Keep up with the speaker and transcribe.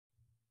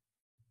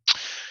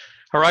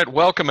All right,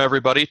 welcome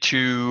everybody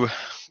to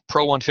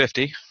Pro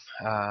 150,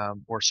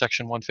 or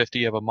Section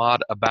 150 of a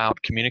mod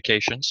about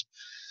communications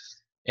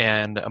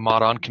and a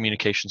mod on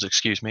communications,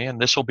 excuse me.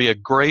 And this will be a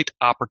great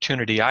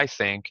opportunity, I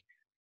think,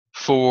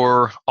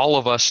 for all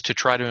of us to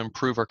try to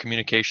improve our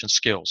communication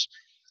skills.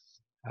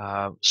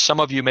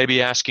 Some of you may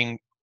be asking,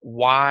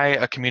 why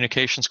a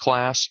communications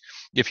class?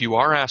 If you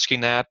are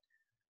asking that,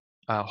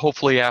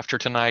 hopefully after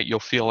tonight you'll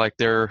feel like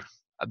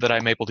that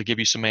I'm able to give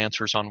you some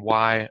answers on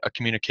why a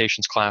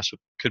communications class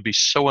could be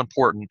so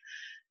important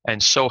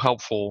and so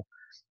helpful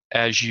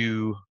as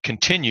you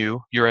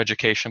continue your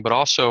education, but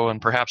also, and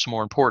perhaps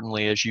more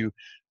importantly, as you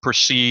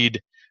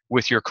proceed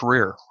with your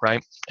career,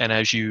 right? And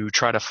as you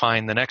try to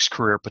find the next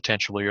career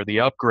potentially, or the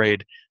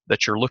upgrade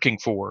that you're looking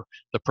for,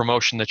 the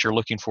promotion that you're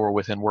looking for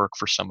within work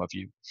for some of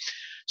you.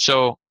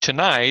 So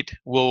tonight,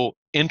 we'll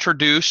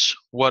introduce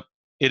what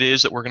it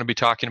is that we're going to be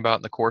talking about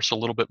in the course a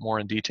little bit more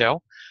in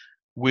detail.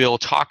 We'll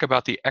talk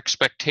about the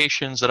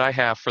expectations that I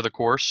have for the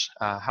course,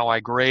 how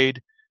I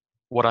grade,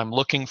 what I'm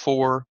looking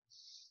for.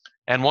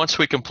 And once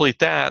we complete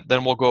that,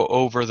 then we'll go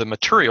over the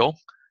material.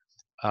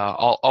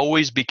 I'll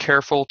always be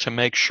careful to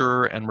make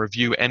sure and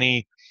review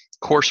any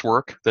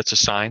coursework that's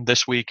assigned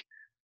this week.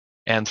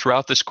 And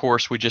throughout this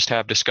course, we just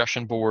have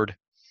discussion board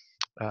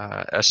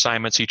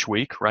assignments each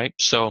week, right?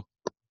 So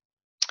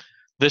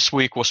this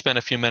week, we'll spend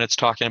a few minutes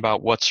talking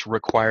about what's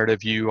required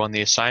of you on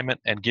the assignment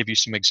and give you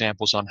some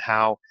examples on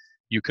how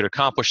you could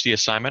accomplish the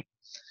assignment.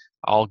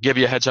 I'll give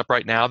you a heads up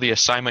right now. The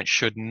assignment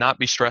should not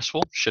be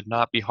stressful, should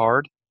not be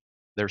hard.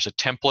 There's a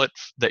template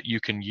that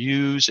you can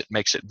use. It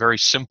makes it very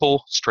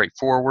simple,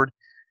 straightforward.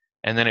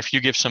 And then if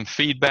you give some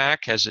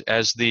feedback as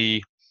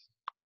the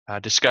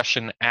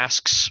discussion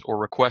asks or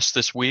requests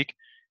this week,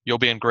 you'll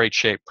be in great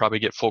shape. Probably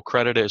get full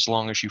credit as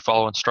long as you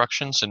follow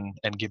instructions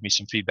and give me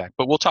some feedback.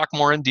 But we'll talk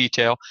more in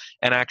detail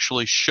and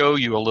actually show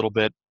you a little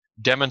bit,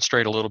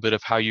 demonstrate a little bit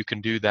of how you can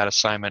do that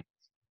assignment.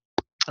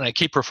 And I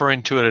keep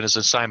referring to it as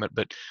assignment,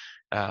 but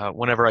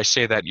whenever I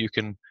say that, you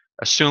can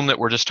assume that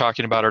we're just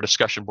talking about our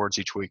discussion boards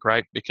each week,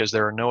 right? Because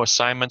there are no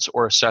assignments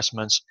or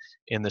assessments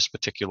in this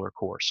particular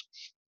course.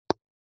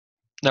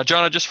 Now,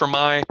 Jonna, just for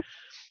my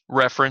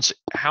reference,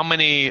 how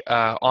many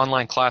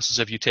online classes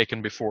have you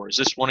taken before? Is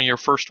this one of your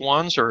first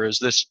ones, or is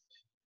this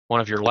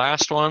one of your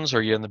last ones?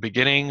 Are you in the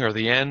beginning or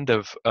the end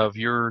of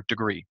your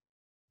degree?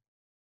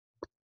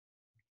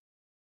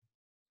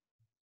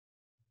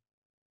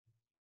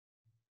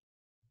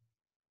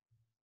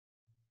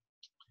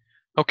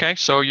 Okay,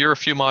 so you're a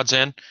few mods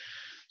in.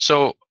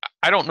 So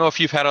I don't know if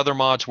you've had other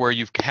mods where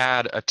you've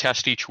had a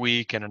test each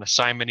week and an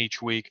assignment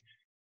each week.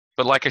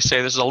 But like I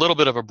say, this is a little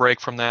bit of a break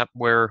from that,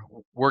 where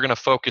we're going to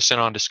focus in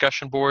on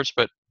discussion boards,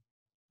 but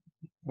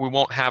we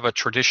won't have a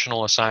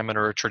traditional assignment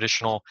or a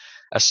traditional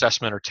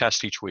assessment or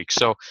test each week.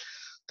 So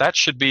that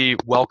should be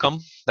welcome.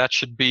 That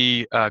should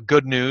be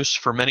good news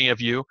for many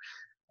of you.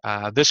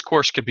 This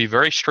course could be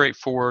very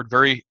straightforward,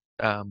 very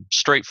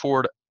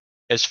straightforward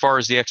as far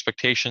as the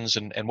expectations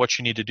and what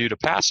you need to do to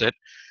pass it.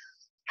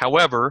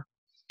 However,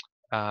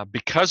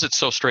 because it's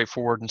so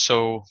straightforward and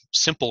so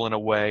simple in a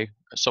way,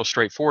 so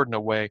straightforward in a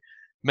way,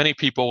 many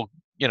people,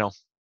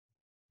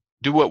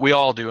 do what we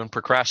all do and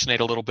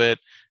procrastinate a little bit,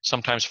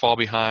 sometimes fall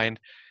behind.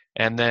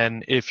 And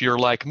then if you're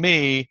like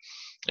me,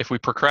 if we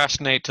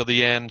procrastinate till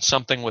the end,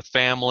 something with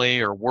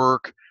family or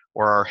work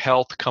or our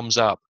health comes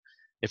up.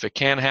 If it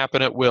can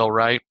happen, it will,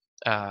 right?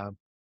 And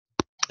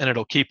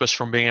it'll keep us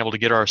from being able to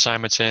get our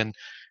assignments in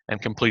and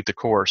complete the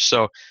course.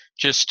 So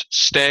just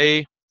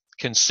stay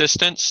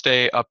consistent,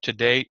 stay up to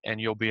date,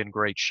 and you'll be in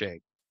great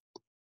shape.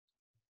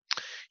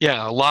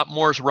 Yeah, a lot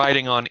more is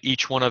writing on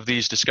each one of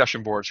these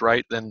discussion boards,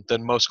 right? Than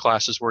most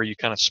classes where you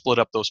kind of split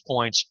up those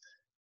points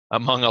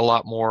among a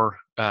lot more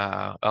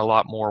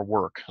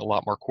work, a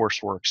lot more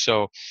coursework.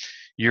 So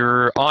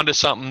you're onto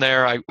something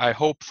there.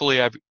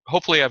 Hopefully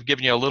I've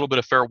given you a little bit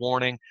of fair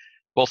warning,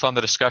 both on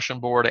the discussion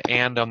board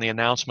and on the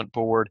announcement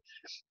board,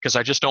 because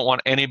I just don't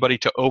want anybody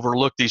to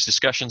overlook these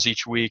discussions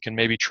each week and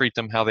maybe treat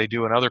them how they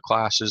do in other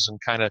classes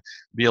and kind of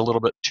be a little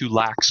bit too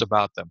lax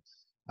about them.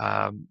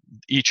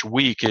 Each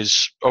week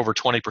is over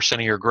 20%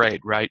 of your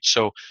grade, right?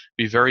 So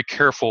be very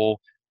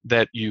careful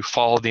that you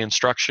follow the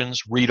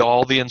instructions, read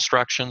all the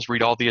instructions,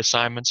 read all the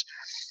assignments,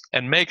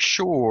 and make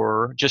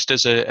sure, just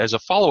as a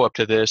follow-up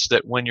to this,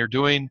 that when you're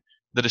doing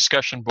the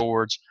discussion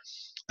boards,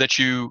 that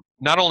you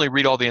not only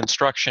read all the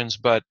instructions,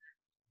 but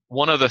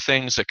one of the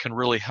things that can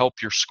really help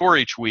your score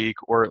each week,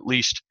 or at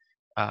least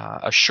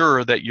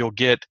assure that you'll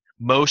get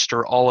most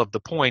or all of the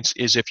points,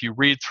 is if you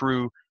read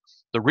through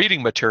the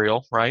reading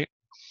material, right?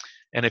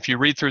 And if you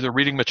read through the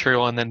reading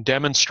material and then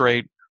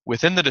demonstrate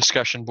within the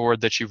discussion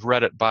board that you've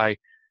read it by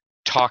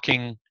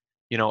talking,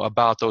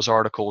 about those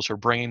articles or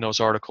bringing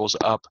those articles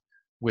up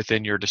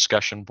within your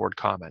discussion board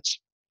comments,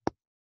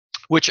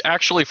 which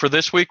actually for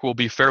this week will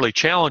be fairly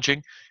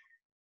challenging,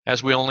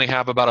 as we only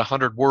have about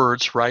 100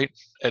 words, right?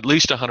 At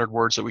least 100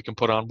 words that we can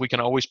put on. We can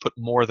always put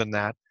more than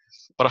that,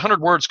 but 100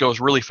 words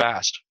goes really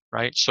fast,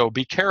 right? So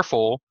be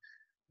careful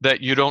that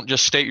you don't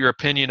just state your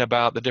opinion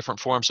about the different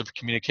forms of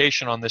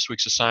communication on this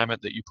week's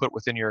assignment that you put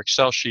within your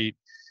Excel sheet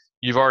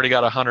you've already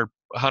got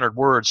 100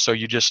 words, so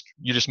you just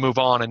move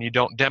on and you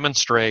don't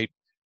demonstrate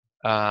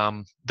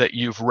that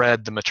you've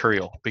read the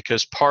material,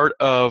 because part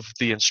of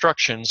the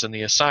instructions and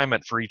the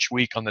assignment for each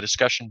week on the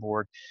discussion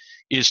board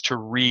is to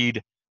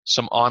read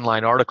some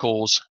online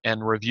articles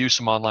and review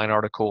some online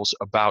articles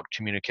about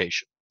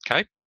communication.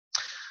 Okay,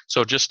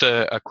 so just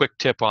a quick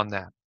tip on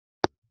that.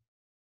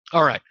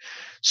 All right,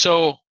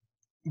 so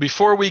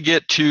before we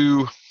get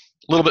to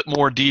a little bit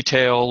more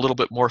detail, a little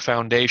bit more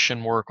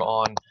foundation work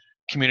on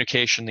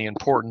communication, the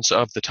importance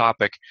of the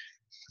topic,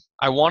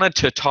 I wanted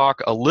to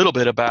talk a little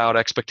bit about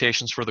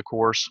expectations for the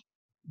course.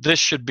 This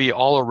should be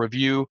all a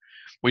review.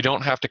 We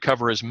don't have to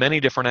cover as many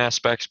different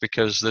aspects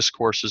because this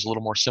course is a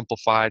little more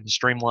simplified and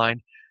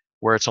streamlined,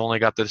 where it's only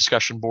got the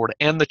discussion board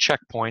and the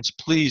checkpoints.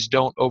 Please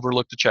don't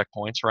overlook the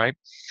checkpoints, right?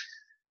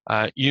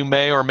 You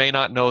may or may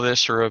not know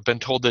this or have been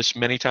told this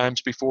many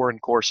times before in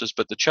courses,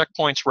 but the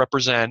checkpoints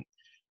represent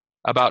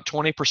about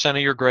 20% of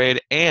your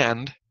grade,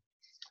 and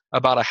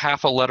about a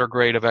half a letter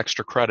grade of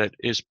extra credit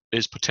is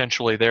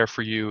potentially there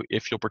for you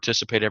if you'll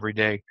participate every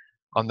day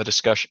on the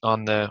discussion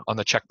on the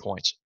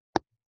checkpoints.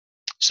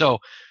 So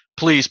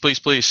please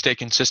stay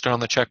consistent on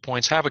the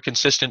checkpoints. Have a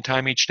consistent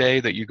time each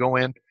day that you go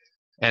in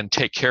and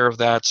take care of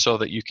that so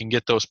that you can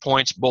get those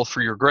points both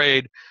for your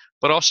grade,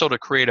 but also to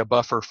create a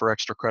buffer for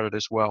extra credit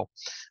as well.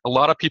 A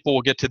lot of people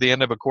will get to the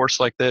end of a course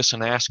like this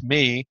and ask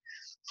me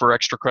for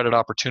extra credit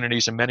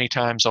opportunities, and many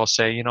times I'll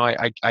say, you know,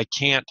 I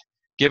can't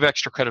give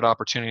extra credit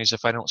opportunities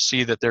if I don't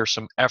see that there's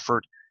some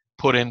effort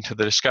put into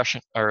the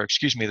discussion, or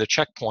excuse me, the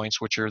checkpoints,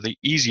 which are the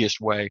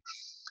easiest way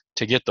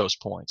to get those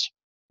points.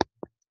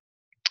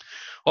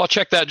 Well, I'll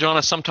check that,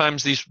 Jonah.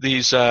 Sometimes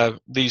these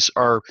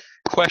are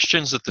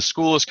questions that the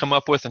school has come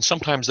up with, and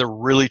sometimes they're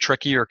really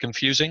tricky or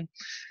confusing.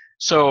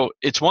 So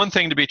it's one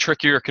thing to be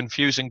tricky or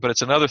confusing, but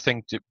it's another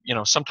thing to, you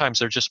know, sometimes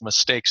they're just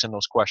mistakes in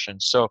those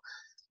questions. So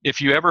if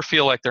you ever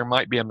feel like there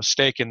might be a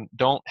mistake, and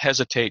don't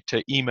hesitate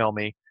to email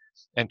me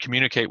and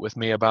communicate with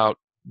me about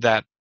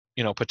that,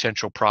 you know,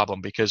 potential problem,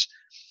 because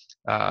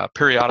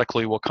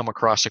periodically we'll come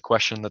across a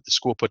question that the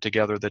school put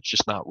together that's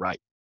just not right.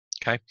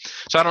 Okay,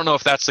 so I don't know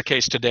if that's the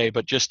case today,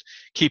 but just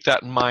keep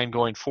that in mind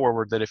going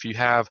forward, that if you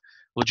have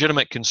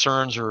legitimate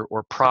concerns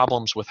or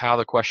problems with how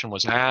the question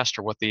was asked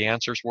or what the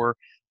answers were,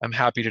 I'm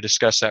happy to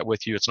discuss that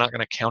with you. It's not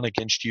going to count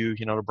against you,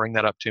 you know, to bring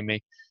that up to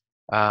me.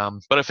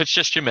 But if it's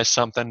just you missed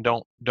something,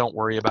 don't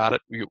worry about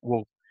it.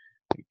 We'll,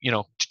 you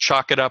know,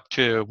 chalk it up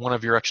to one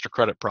of your extra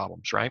credit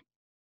problems, right?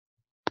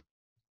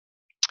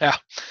 Yeah,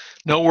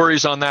 no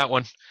worries on that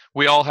one.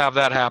 We all have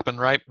that happen,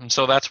 right? And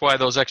so that's why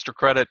those extra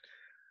credit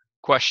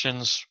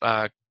questions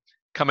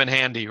come in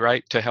handy,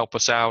 right, to help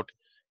us out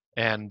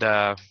and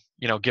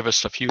you know, give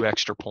us a few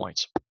extra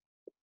points.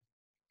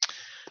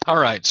 All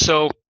right,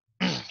 so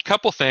a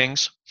couple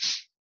things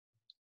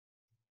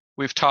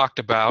we've talked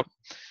about.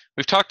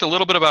 We've talked a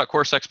little bit about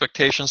course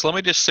expectations. Let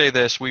me just say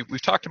this.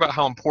 We've talked about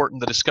how important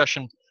the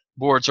discussion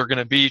boards are going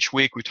to be each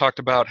week. We talked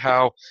about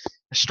how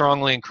I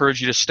strongly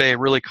encourage you to stay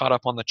really caught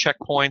up on the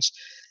checkpoints.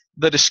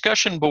 The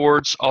discussion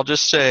boards, I'll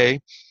just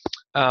say,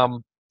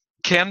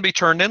 can be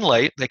turned in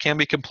late. They can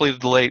be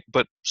completed late,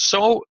 but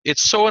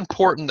it's so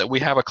important that we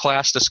have a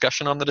class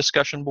discussion on the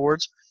discussion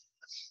boards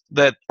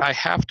that I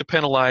have to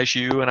penalize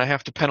you, and I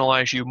have to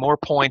penalize you more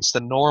points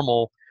than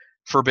normal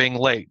for being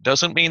late.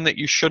 Doesn't mean that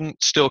you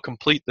shouldn't still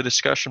complete the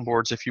discussion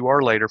boards if you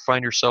are late or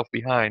find yourself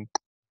behind.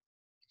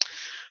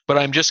 But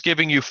I'm just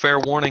giving you fair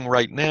warning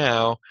right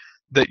now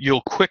that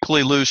you'll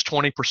quickly lose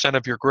 20%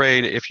 of your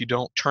grade if you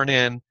don't turn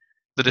in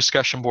the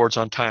discussion boards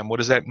on time. What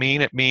does that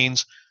mean? It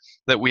means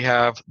that we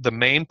have the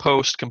main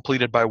post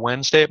completed by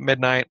Wednesday at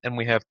midnight, and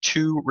we have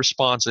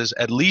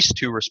at least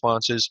two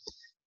responses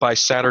by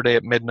Saturday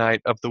at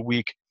midnight of the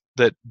week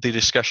that the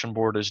discussion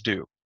board is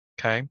due.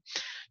 Okay,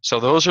 so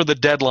those are the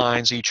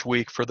deadlines each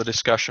week for the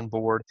discussion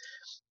board.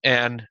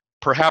 And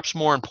perhaps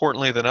more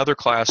importantly than other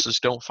classes,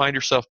 don't find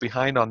yourself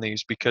behind on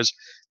these, because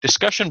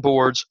discussion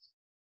boards,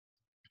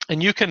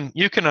 and you can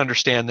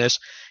understand this,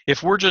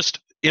 if we're just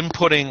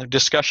inputting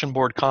discussion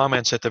board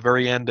comments at the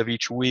very end of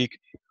each week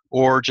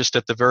or just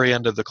at the very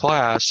end of the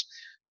class,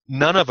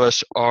 none of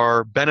us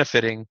are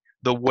benefiting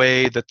the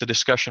way that the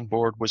discussion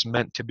board was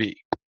meant to be,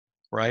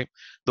 right?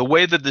 The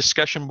way the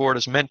discussion board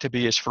is meant to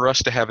be is for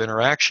us to have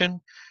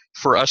interaction,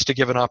 for us to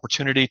give an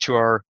opportunity to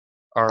our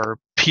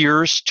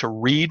peers to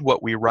read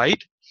what we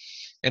write.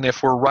 And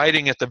if we're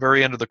writing at the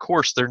very end of the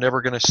course, they're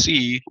never going to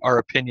see our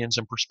opinions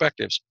and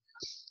perspectives.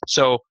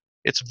 So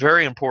it's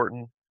very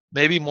important,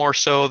 maybe more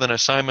so than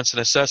assignments and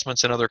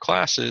assessments in other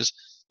classes,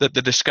 that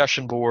the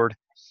discussion board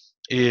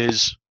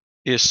is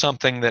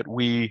something that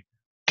we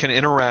can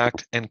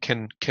interact and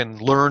can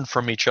learn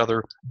from each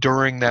other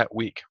during that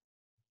week.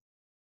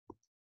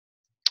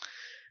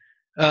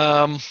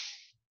 John,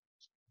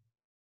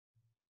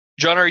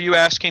 are you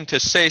asking to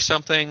say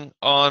something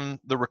on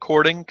the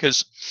recording?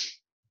 Because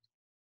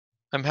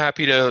I'm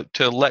happy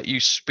to let you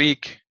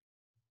speak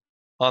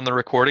on the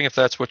recording if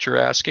that's what you're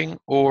asking,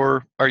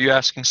 or are you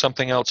asking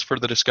something else for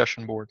the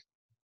discussion board?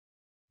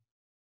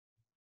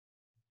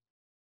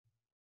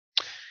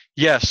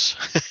 Yes.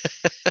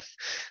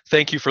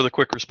 Thank you for the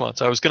quick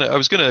response. I was gonna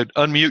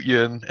unmute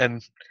you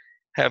and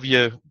have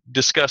you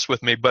discuss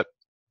with me, but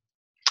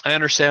I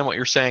understand what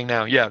you're saying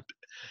now. Yeah,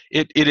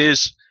 it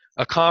is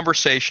a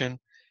conversation,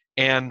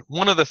 and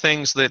one of the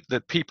things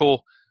that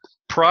people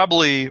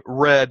probably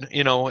read,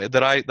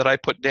 that I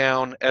put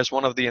down as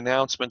one of the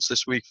announcements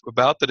this week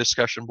about the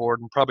discussion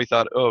board, and probably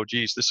thought, oh,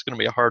 geez, this is going to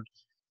be a hard.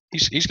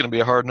 He's going to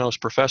be a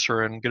hard-nosed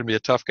professor and going to be a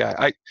tough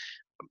guy.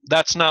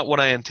 That's not what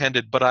I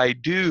intended, but I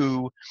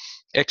do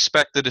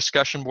expect the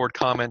discussion board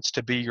comments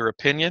to be your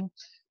opinion.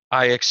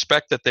 I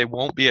expect that they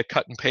won't be a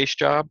cut and paste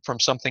job from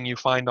something you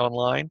find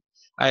online.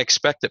 I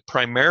expect that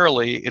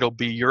primarily it'll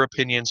be your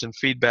opinions and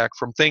feedback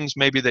from things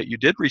maybe that you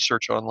did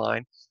research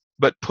online,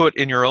 but put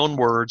in your own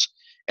words.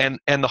 And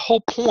the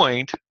whole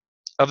point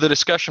of the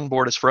discussion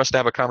board is for us to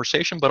have a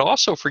conversation, but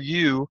also for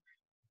you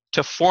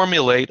to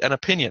formulate an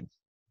opinion.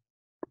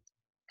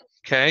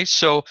 Okay,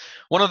 so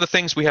one of the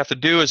things we have to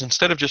do is,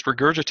 instead of just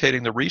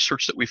regurgitating the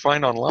research that we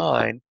find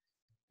online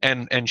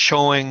and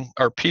showing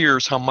our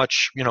peers how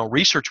much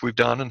research we've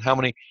done and how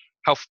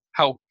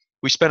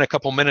we spend a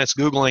couple minutes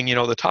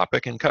Googling the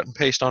topic and cut and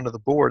paste onto the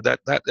board,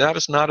 that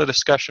is not a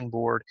discussion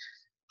board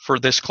for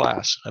this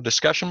class. A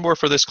discussion board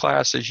for this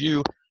class is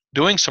you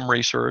doing some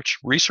research,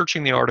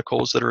 researching the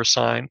articles that are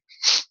assigned,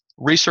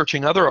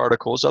 researching other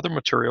articles, other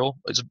material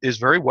is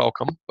very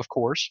welcome, of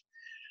course,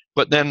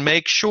 but then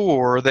make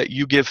sure that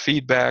you give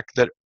feedback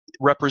that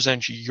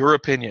represents your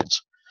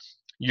opinions,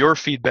 your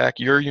feedback,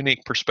 your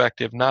unique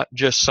perspective, not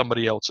just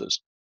somebody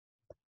else's.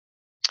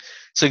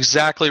 It's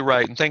exactly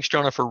right. And thanks,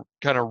 Jonah, for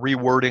kind of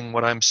rewording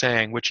what I'm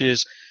saying, which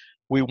is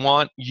we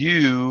want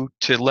you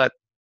to let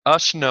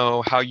us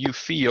know how you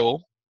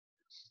feel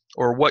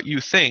or what you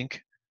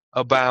think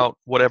about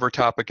whatever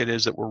topic it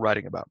is that we're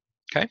writing about.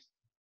 Okay?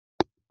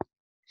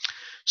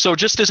 So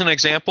just as an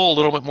example, a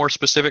little bit more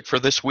specific for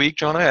this week,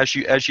 Jonah, as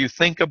you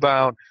think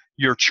about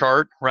your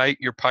chart, right,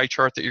 your pie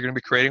chart that you're going to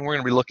be creating, we're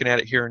going to be looking at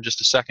it here in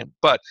just a second.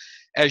 But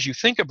as you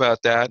think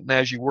about that and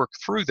as you work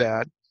through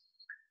that,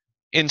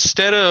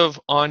 instead of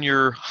on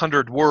your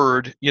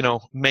 100-word,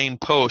 main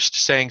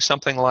post saying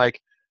something like,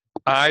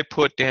 I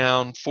put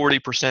down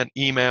 40%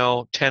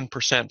 email,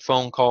 10%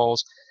 phone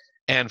calls,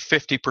 and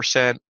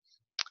 50%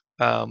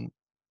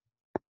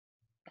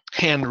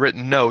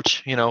 handwritten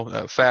notes,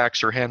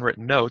 fax or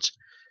handwritten notes,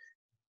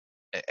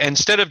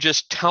 instead of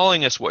just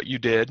telling us what you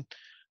did,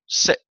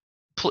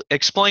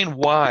 explain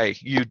why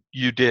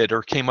you did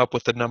or came up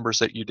with the numbers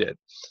that you did,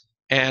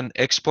 and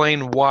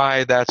explain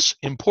why that's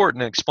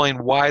important, and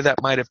explain why that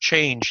might have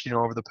changed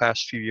over the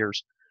past few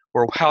years,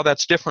 or how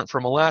that's different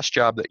from a last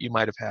job that you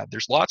might have had.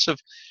 There's lots of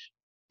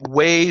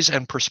ways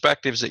and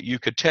perspectives that you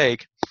could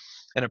take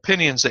and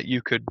opinions that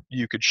you could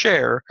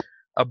share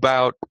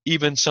about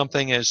even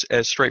something as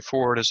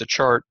straightforward as a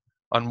chart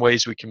on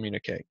ways we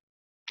communicate.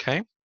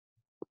 Okay?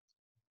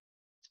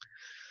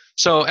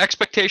 So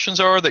expectations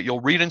are that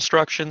you'll read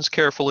instructions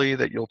carefully,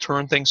 that you'll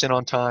turn things in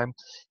on time.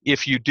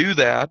 If you do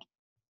that,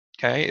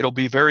 okay, it'll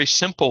be very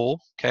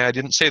simple. Okay, I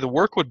didn't say the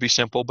work would be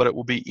simple, but it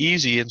will be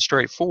easy and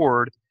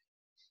straightforward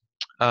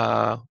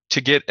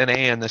to get an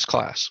A in this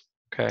class.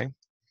 Okay,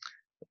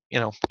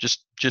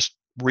 just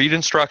read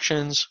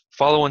instructions,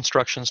 follow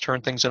instructions,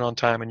 turn things in on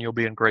time, and you'll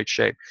be in great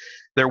shape.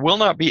 There will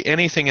not be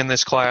anything in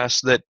this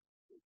class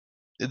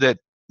that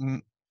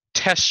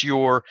tests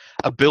your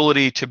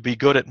ability to be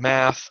good at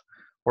math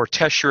or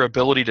tests your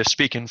ability to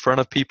speak in front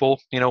of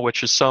people,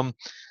 which is some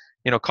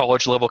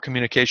college level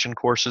communication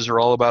courses are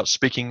all about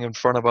speaking in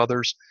front of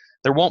others.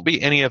 There won't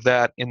be any of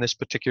that in this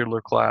particular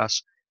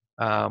class.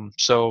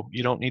 So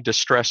you don't need to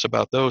stress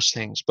about those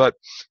things, but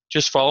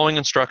just following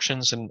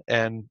instructions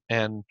and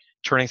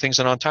turning things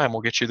in on time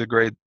will get you the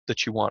grade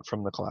that you want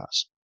from the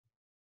class.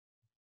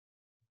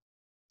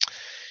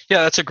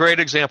 Yeah, that's a great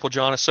example,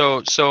 John.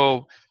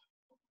 So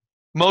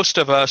most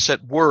of us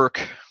at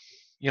work,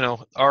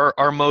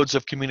 our modes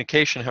of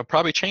communication have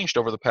probably changed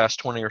over the past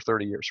 20 or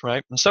 30 years,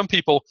 right? And some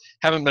people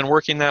haven't been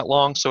working that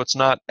long, so it's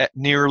not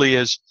nearly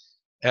as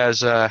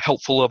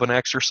helpful of an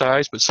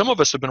exercise. But some of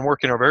us have been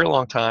working a very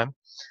long time,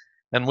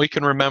 and we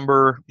can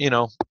remember,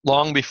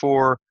 long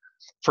before,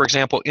 for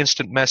example,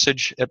 instant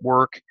message at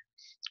work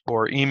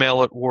or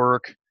email at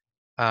work,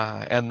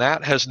 and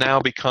that has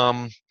now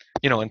become,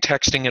 and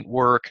texting at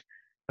work.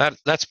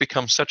 That's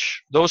become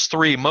those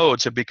three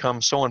modes have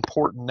become so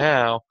important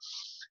now,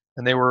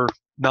 and they were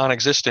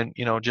non-existent,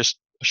 just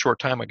a short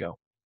time ago.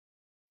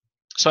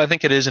 So I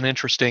think it is an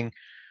interesting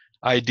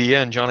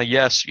idea. And Johnny,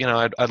 yes,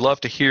 I'd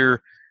love to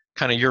hear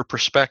kind of your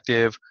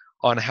perspective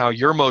on how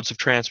your modes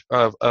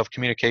of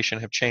communication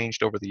have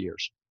changed over the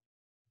years.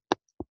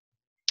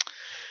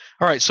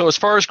 All right, so as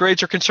far as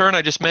grades are concerned,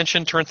 I just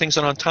mentioned turn things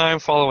in on time,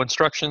 follow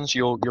instructions,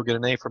 you'll get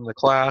an A from the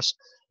class.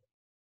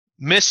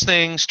 Miss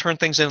things, turn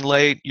things in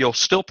late, you'll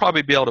still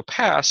probably be able to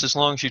pass as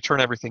long as you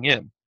turn everything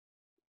in.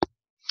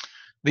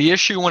 The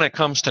issue when it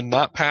comes to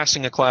not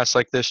passing a class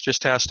like this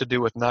just has to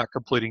do with not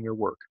completing your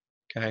work,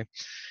 okay?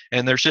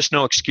 And there's just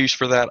no excuse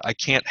for that. I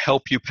can't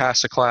help you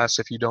pass a class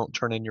if you don't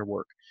turn in your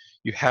work.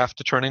 You have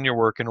to turn in your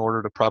work in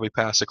order to probably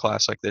pass a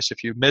class like this.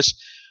 If you miss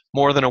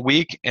more than a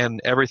week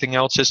and everything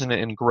else isn't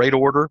in great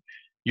order,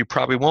 you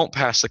probably won't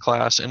pass the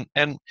class.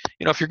 And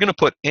if you're going to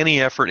put any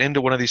effort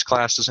into one of these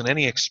classes and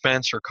any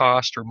expense or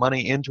cost or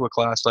money into a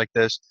class like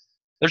this,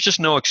 there's just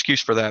no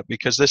excuse for that,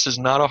 because this is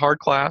not a hard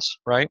class,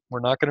 right? We're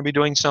not going to be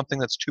doing something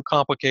that's too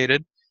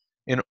complicated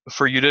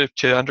for you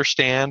to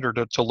understand or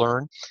to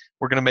learn.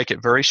 We're going to make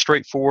it very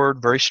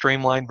straightforward, very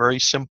streamlined, very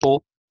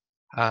simple.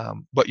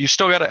 But you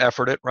still got to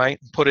effort it, right?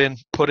 Put in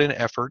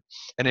effort.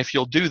 And if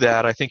you'll do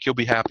that, I think you'll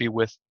be happy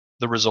with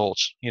the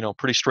results.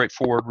 Pretty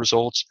straightforward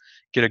results.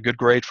 Get a good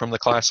grade from the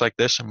class like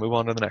this and move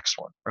on to the next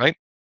one, right?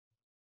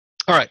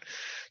 All right.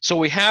 So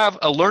we have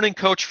a learning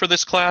coach for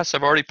this class.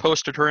 I've already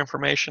posted her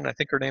information. I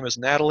think her name is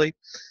Natalie.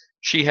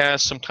 She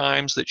has some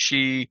times that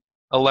she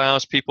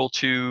allows people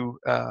to,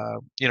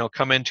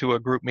 come into a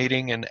group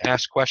meeting and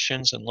ask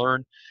questions and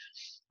learn.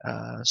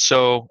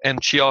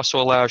 And she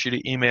also allows you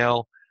to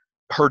email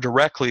her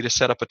directly to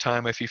set up a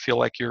time if you feel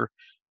like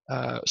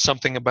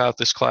something about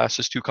this class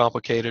is too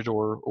complicated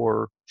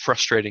or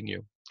frustrating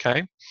you.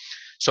 Okay,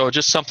 so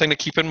just something to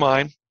keep in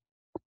mind,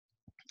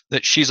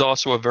 that she's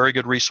also a very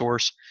good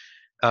resource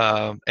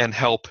and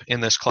help in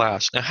this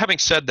class. Now, having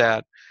said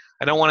that,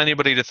 I don't want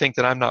anybody to think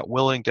that I'm not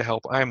willing to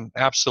help. I'm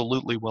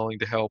absolutely willing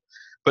to help,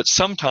 but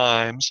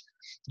sometimes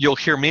you'll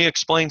hear me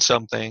explain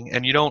something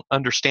and you don't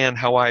understand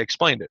how I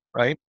explained it,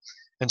 right?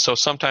 And so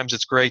sometimes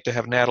it's great to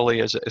have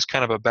Natalie as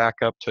kind of a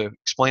backup to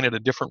explain it a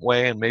different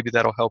way, and maybe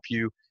that'll help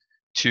you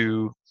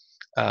to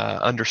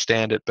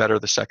understand it better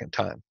the second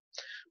time.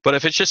 But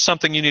if it's just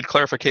something you need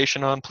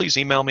clarification on, please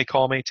email me,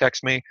 call me,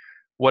 text me,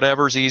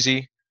 whatever's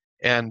easy,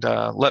 and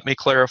let me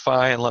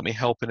clarify and let me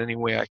help in any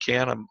way I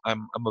can.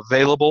 I'm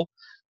available.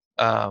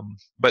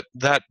 But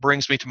that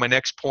brings me to my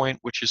next point,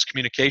 which is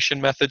communication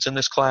methods in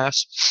this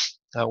class.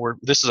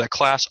 This is a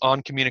class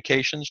on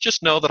communications.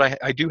 Just know that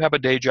I do have a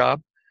day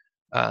job.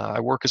 I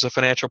work as a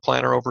financial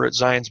planner over at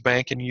Zions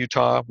Bank in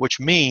Utah, which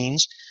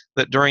means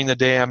that during the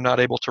day I'm not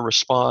able to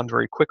respond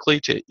very quickly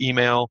to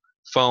email,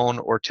 phone,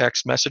 or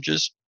text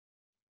messages.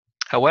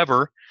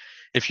 However,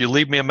 if you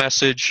leave me a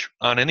message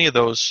on any of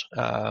those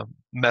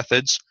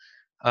methods,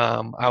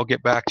 I'll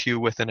get back to you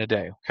within a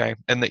day, okay?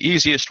 And the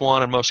easiest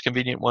one and most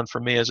convenient one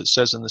for me, as it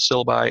says in the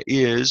syllabi,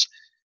 is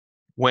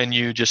when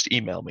you just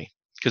email me,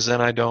 because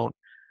then I don't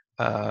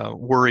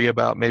worry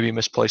about maybe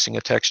misplacing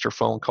a text or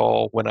phone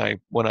call when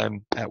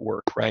I'm at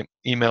work, right?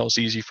 Email is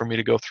easy for me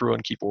to go through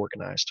and keep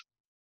organized.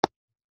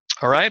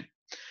 All right.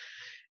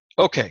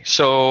 Okay,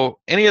 so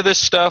any of this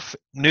stuff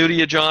new to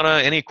you,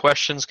 Jana? Any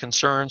questions,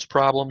 concerns,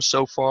 problems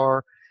so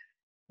far?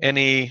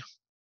 Anything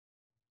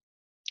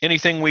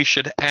we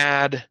should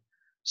add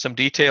some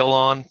detail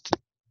on?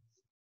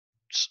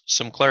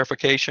 Some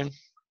clarification?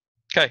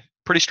 Okay,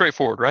 pretty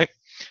straightforward, right?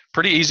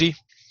 Pretty easy.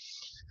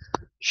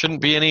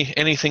 Shouldn't be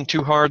anything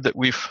too hard that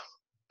we've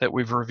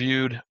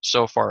reviewed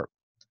so far.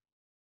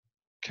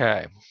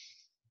 Okay.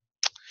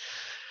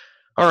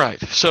 All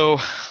right, so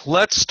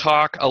let's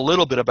talk a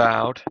little bit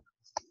about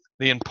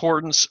the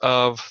importance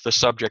of the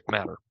subject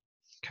matter.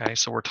 Okay,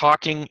 so we're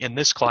talking in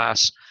this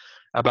class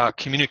about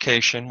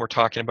communication. We're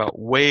talking about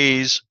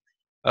ways,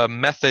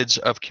 methods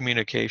of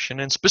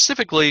communication, and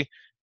specifically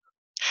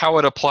how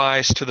it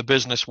applies to the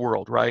business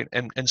world, right?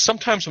 And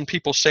sometimes when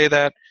people say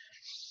that,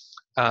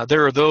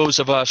 there are those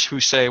of us who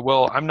say,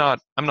 well, I'm not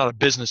a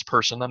business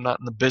person. I'm not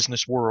in the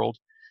business world.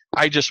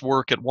 I just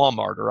work at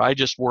Walmart, or I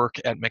just work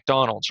at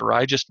McDonald's, or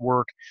I just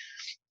work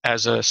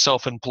as a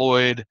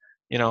self-employed,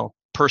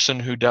 person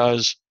who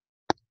does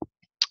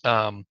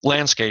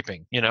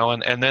landscaping,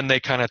 and then they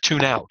kind of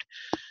tune out.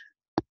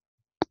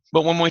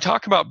 But when we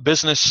talk about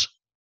business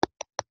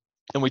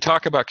and we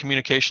talk about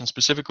communication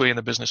specifically in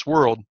the business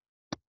world,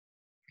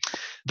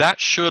 that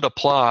should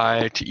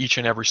apply to each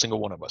and every single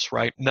one of us,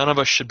 right? None of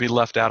us should be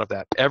left out of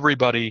that.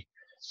 Everybody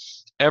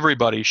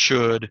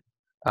should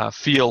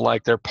feel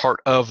like they're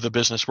part of the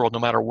business world, no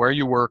matter where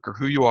you work or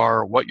who you are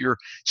or what your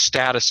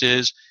status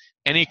is.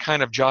 Any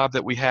kind of job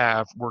that we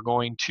have, we're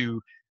going to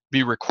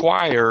be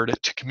required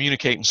to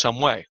communicate in some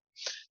way.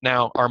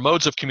 Now, our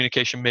modes of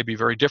communication may be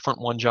very different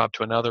one job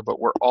to another, but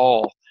we're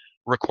all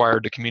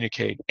required to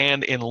communicate.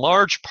 And in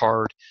large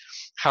part,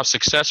 how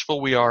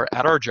successful we are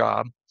at our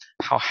job,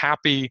 how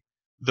happy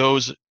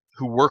those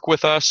who work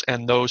with us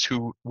and those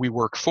who we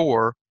work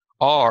for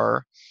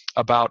are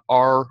about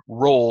our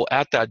role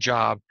at that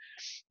job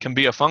can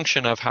be a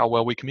function of how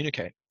well we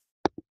communicate.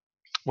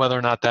 Whether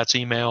or not that's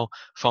email,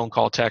 phone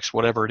call, text,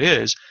 whatever it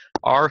is,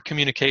 our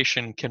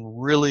communication can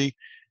really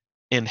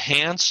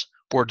enhance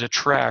or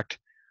detract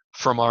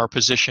from our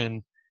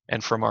position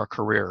and from our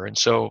career. And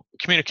so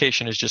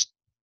communication is just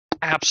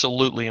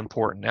absolutely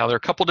important. Now, there are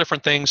a couple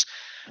different things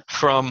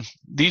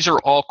these are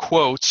all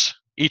quotes,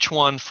 each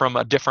one from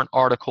a different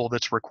article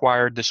that's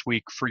required this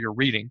week for your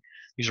reading.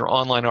 These are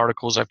online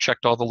articles. I've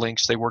checked all the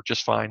links. They work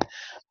just fine.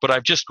 But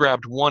I've just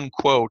grabbed one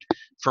quote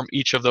from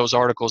each of those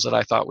articles that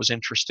I thought was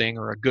interesting,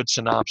 or a good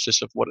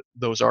synopsis of what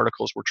those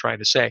articles were trying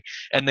to say.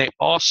 And they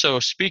also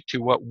speak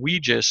to what we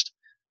just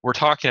were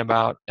talking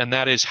about, and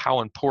that is how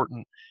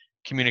important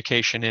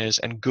communication is,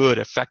 and good,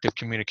 effective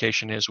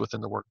communication is within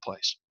the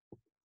workplace.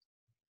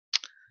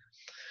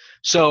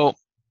 So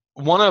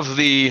one of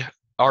the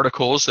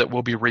articles that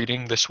we'll be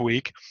reading this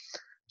week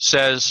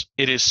says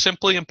it is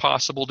simply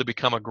impossible to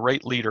become a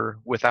great leader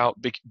without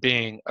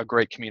being a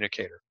great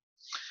communicator.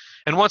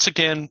 And once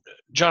again,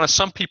 John,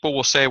 some people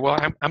will say, well,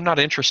 I'm not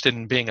interested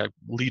in being a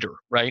leader,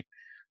 right?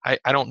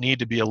 I don't need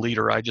to be a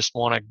leader. I just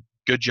want a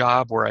good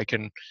job where I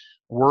can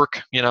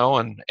work,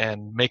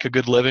 and make a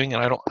good living,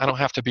 and I don't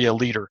have to be a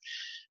leader.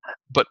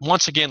 But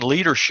once again,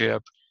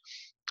 leadership,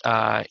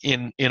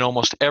 in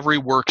almost every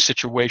work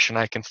situation,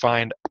 I can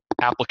find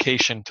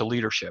application to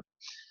leadership.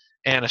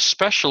 And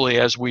especially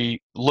as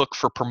we look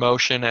for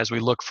promotion, as we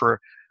look for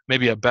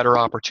maybe a better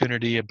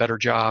opportunity, a better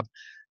job,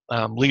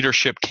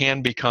 leadership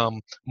can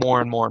become more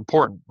and more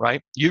important,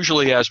 right?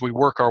 Usually as we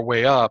work our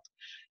way up,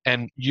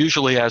 and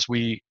usually as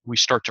we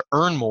start to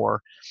earn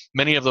more,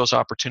 many of those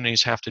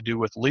opportunities have to do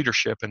with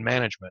leadership and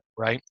management,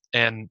 right?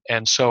 And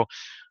so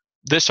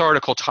this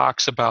article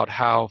talks about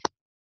how,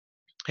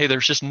 hey,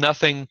 there's just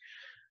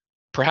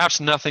perhaps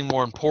nothing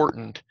more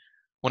important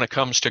when it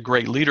comes to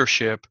great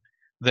leadership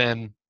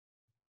than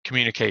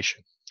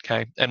communication.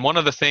 Okay. And one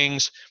of the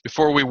things,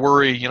 before we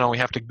worry, we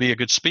have to be a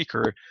good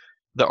speaker,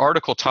 the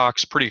article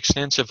talks pretty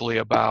extensively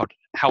about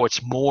how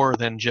it's more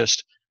than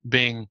just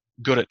being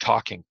good at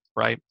talking,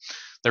 right?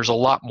 There's a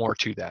lot more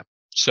to that.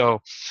 So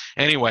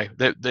anyway,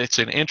 it's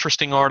an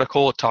interesting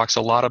article. It talks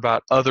a lot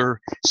about other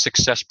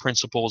success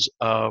principles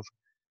of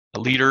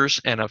leaders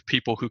and of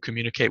people who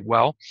communicate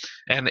well.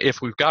 And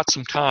if we've got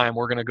some time,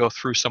 we're going to go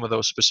through some of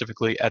those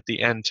specifically at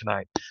the end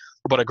tonight.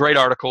 But a great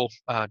article,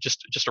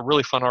 just a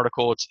really fun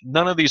article.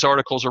 None of these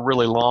articles are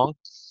really long,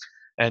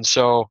 and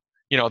so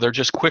they're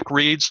just quick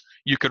reads.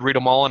 You could read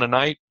them all in a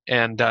night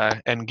and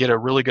get a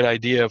really good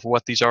idea of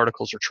what these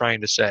articles are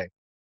trying to say.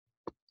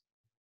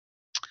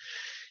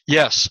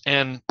 Yes,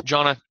 and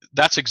Jonna,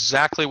 that's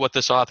exactly what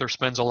this author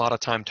spends a lot of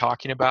time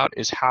talking about,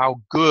 is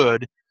how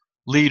good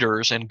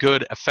leaders and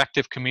good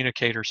effective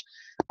communicators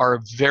are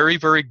very,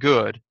 very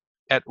good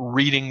at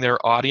reading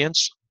their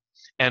audience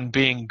and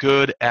being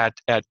good at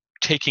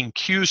taking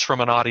cues from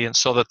an audience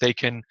so that they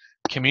can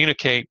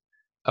communicate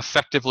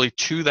effectively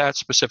to that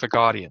specific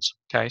audience.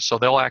 Okay, so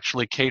they'll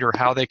actually cater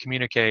how they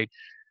communicate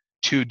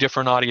to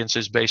different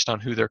audiences based on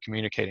who they're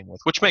communicating with,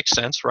 which makes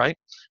sense, right?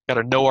 Got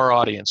to know our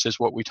audience is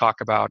what we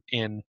talk about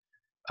in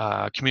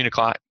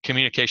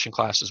communication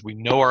classes. We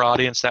know our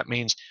audience. That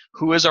means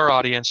who is our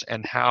audience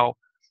and how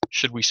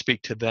should we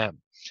speak to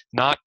them.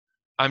 Not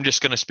I'm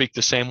just going to speak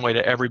the same way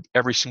to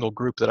every single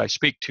group that I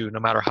speak to, no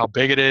matter how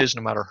big it is,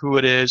 no matter who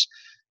it is.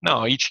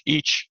 No,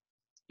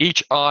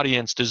 each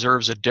audience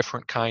deserves a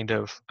different kind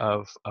of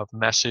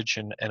message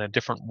and a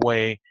different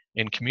way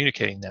in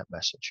communicating that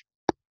message.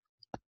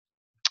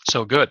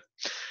 So good.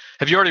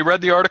 Have you already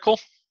read the article?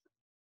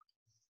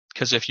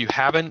 Because if you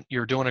haven't,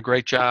 you're doing a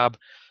great job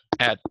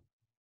at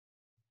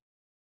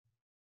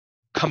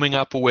coming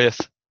up with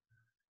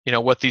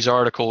what these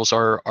articles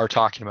are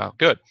talking about.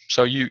 Good.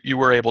 So you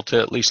were able to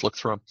at least look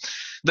through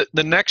them.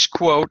 The next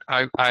quote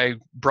I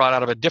brought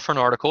out of a different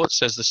article. It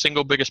says the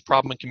single biggest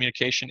problem in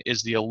communication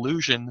is the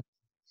illusion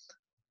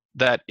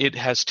that it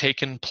has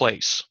taken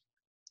place.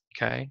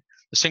 Okay.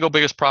 The single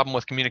biggest problem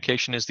with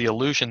communication is the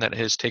illusion that it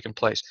has taken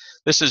place.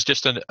 This is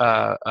just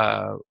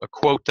a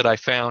quote that I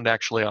found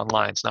actually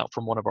online. It's not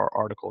from one of our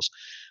articles.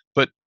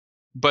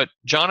 But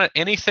Jonna,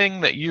 anything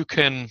that you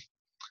can,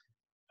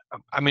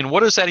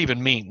 what does that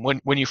even mean?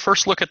 When you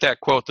first look at that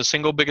quote, the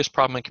single biggest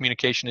problem in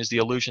communication is the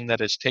illusion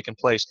that has taken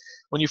place.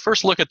 When you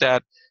first look at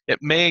that, it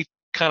may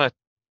kind of,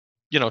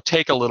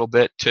 take a little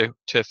bit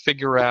to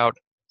figure out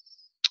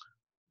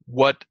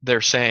what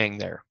they're saying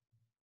there.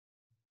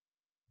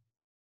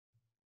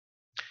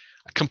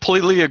 I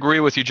completely agree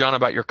with you, John,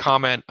 about your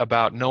comment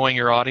about knowing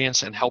your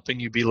audience and helping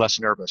you be less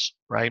nervous,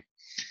 right?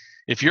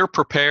 If you're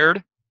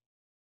prepared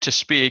to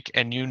speak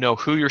and you know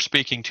who you're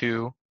speaking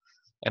to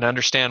and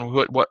understand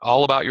what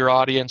all about your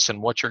audience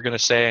and what you're going to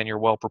say, and you're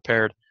well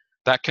prepared,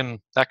 that can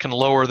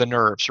lower the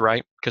nerves,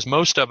 right? Because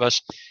most of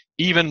us,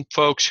 even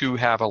folks who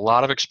have a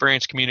lot of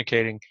experience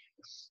communicating,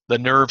 the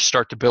nerves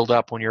start to build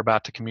up when you're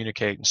about to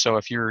communicate. And so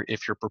if you're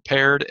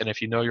prepared and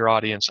if you know your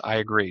audience, I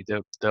agree,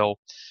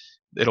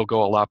 it'll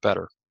go a lot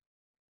better.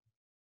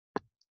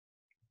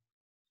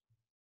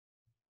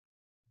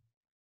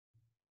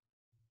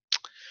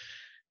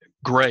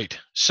 Great.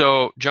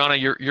 So, Jonna,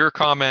 your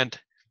comment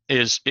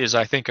is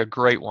I think a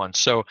great one.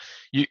 So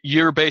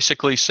you're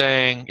basically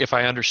saying, if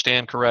I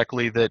understand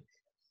correctly, that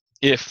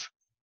if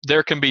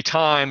there can be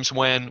times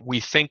when we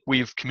think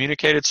we've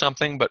communicated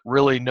something, but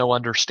really no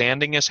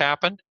understanding has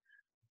happened,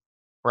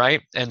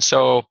 right? And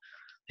so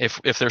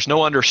if there's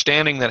no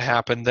understanding that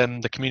happened,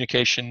 then the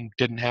communication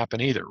didn't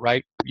happen either,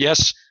 right?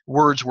 Yes,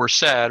 words were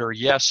said, or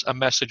yes, a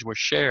message was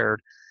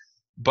shared,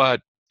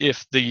 but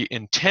if the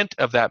intent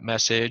of that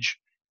message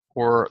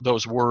or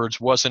those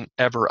words wasn't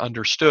ever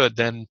understood,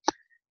 then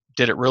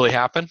did it really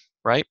happen,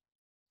 right?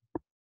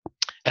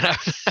 And,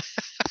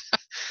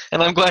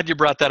 and I'm glad you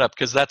brought that up,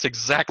 because that's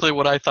exactly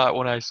what I thought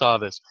when I saw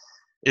this.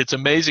 It's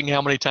amazing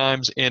how many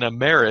times in a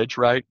marriage,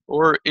 right,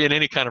 or in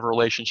any kind of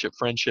relationship,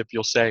 friendship,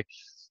 you'll say,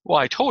 well,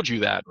 I told you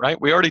that, right?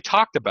 We already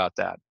talked about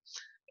that.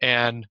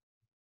 and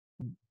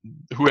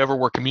whoever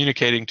we're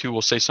communicating to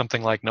will say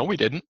something like, no, we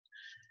didn't.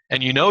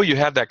 And you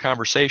had that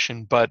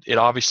conversation, but it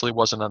obviously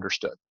wasn't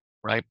understood,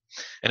 right?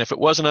 And if it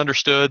wasn't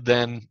understood,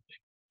 then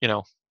you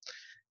know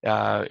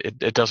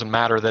it doesn't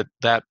matter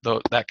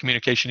that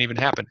communication even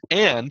happened.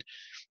 And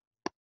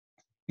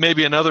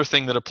maybe another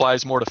thing that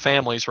applies more to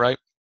families, right?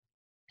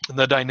 And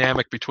the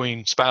dynamic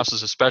between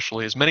spouses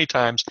especially is many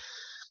times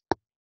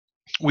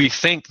we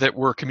think that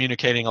we're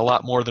communicating a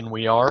lot more than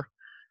we are,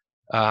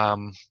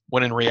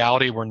 when in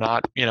reality we're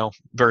not,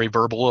 very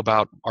verbal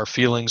about our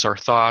feelings, our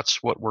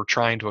thoughts, what we're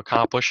trying to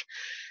accomplish.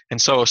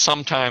 And so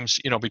sometimes,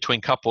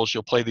 between couples,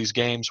 you'll play these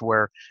games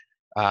where,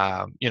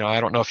 I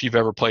don't know if you've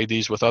ever played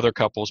these with other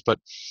couples, but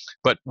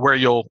where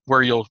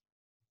you'll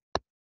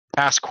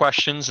ask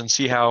questions and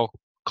see how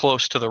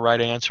close to the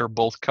right answer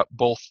both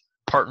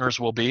partners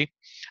will be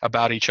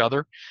about each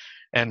other.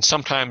 And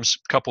sometimes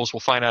couples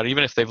will find out,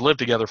 even if they've lived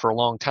together for a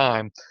long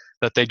time,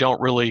 that they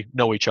don't really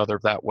know each other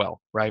that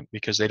well, right?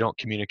 Because they don't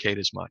communicate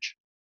as much.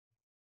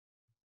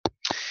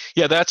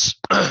 Yeah, that's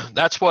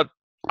that's what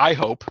I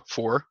hope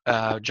for,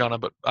 Jonna.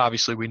 But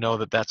obviously, we know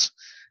that that's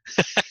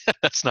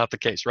that's not the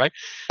case, right?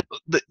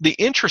 The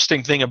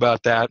interesting thing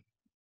about that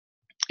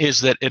is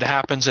that it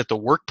happens at the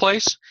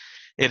workplace,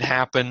 it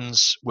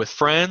happens with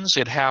friends,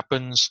 it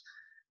happens,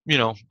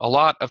 a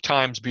lot of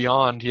times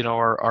beyond,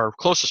 our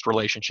closest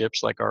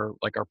relationships, like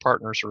our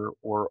partners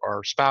or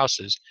our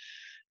spouses.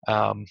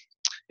 Um,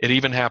 it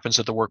even happens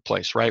at the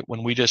workplace, right?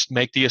 When we just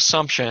make the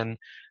assumption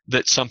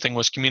that something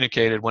was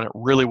communicated when it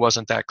really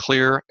wasn't that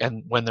clear,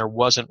 and when there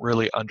wasn't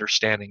really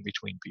understanding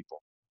between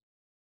people.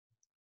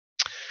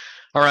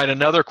 All right,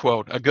 another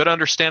quote. A good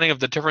understanding of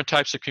the different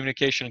types of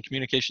communication and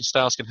communication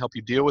styles can help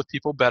you deal with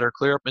people better,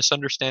 clear up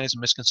misunderstandings and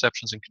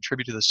misconceptions, and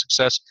contribute to the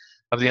success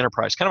of the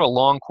enterprise. Kind of a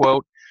long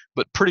quote,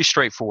 but pretty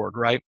straightforward,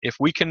 right? If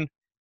we can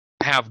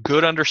have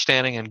good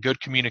understanding and good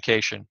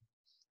communication,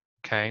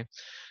 okay,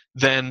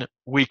 then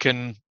we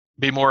can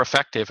be more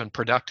effective and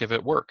productive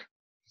at work.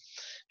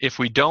 If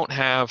we don't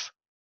have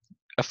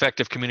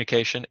effective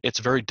communication, it's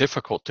very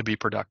difficult to be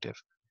productive,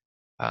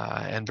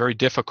 and very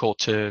difficult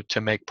to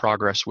make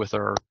progress with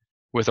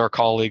our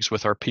colleagues,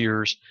 with our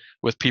peers,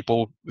 with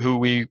people who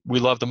we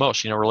love the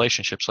most.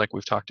 Relationships like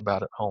we've talked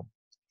about at home.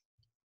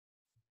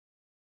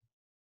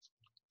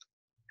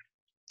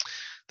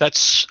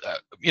 That's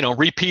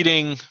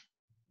repeating,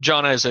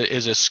 Jonna,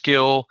 is a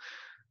skill.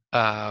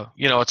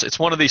 It's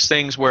one of these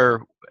things where,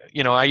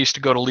 I used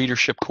to go to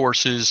leadership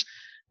courses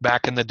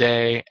back in the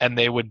day, and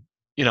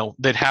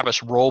they'd have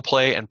us role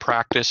play and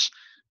practice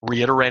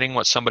reiterating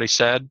what somebody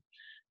said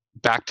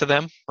back to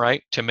them,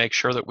 right, to make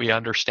sure that we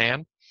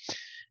understand.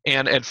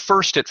 And at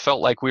first it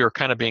felt like we were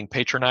kind of being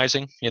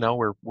patronizing,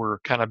 we're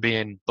kind of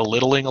being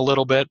belittling a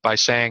little bit by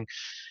saying,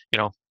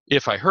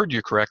 if I heard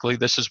you correctly,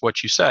 this is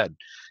what you said.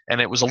 And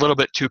it was a little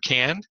bit too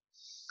canned.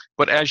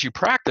 But as you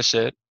practice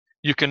it,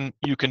 you can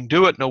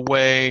do it in a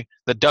way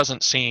that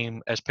doesn't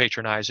seem as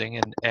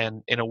patronizing,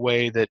 and in a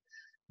way that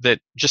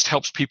just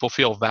helps people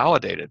feel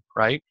validated,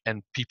 right?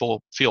 And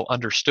people feel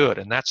understood.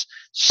 And that's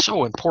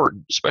so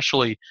important,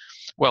 especially,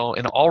 well,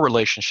 in all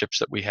relationships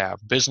that we have,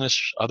 business,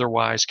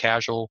 otherwise,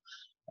 casual,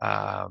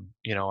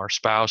 our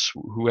spouse,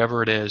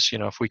 whoever it is,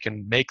 if we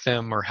can make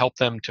them or help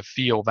them to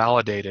feel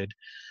validated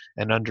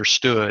and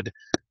understood,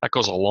 that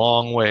goes a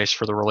long ways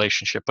for the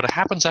relationship. But it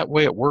happens that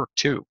way at work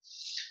too.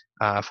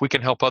 If we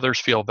can help others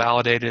feel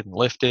validated and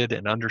lifted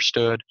and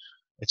understood,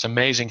 it's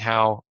amazing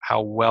how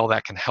well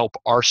that can help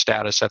our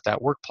status at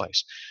that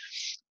workplace.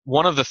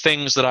 One of the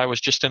things that I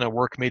was just in a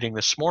work meeting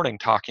this morning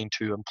talking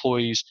to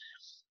employees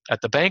at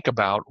the bank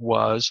about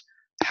was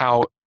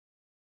how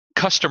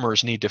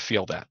customers need to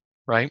feel that,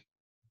 right?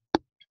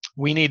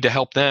 We need to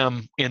help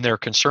them in their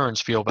concerns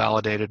feel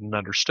validated and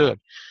understood.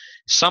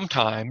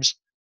 Sometimes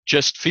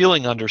just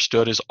feeling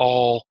understood is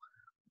all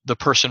the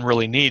person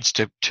really needs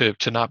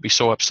to not be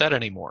so upset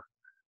anymore,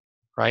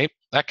 right?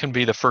 That can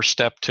be the first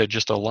step to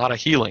just a lot of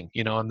healing,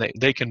 and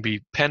they can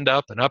be penned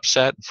up and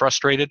upset and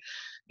frustrated.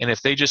 And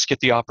if they just get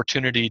the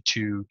opportunity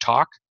to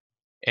talk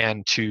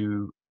and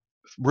to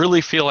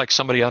really feel like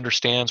somebody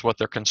understands what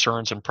their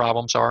concerns and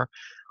problems are,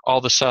 all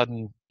of a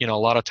sudden, a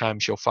lot of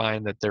times you'll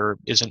find that there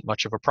isn't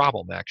much of a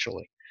problem,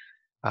 actually.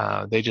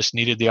 They just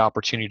needed the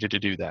opportunity to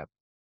do that.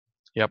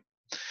 Yep.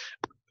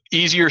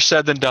 Easier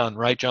said than done,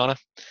 right, Jonna?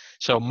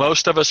 So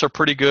most of us are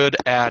pretty good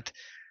at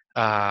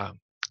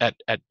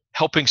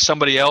helping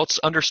somebody else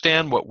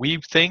understand what we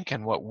think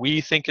and what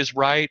we think is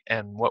right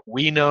and what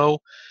we know.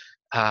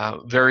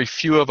 Very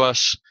few of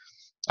us,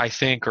 I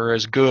think, are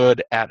as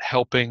good at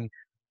helping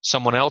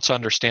someone else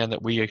understand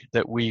that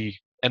we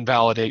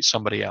invalidate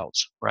somebody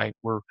else, right?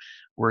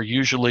 We're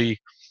usually,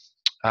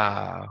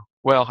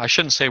 well, I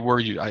shouldn't say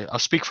I'll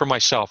speak for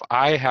myself.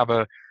 I have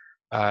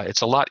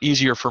it's a lot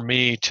easier for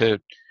me to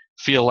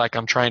feel like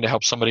I'm trying to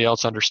help somebody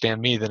else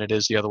understand me than it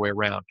is the other way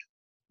around,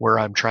 where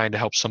I'm trying to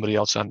help somebody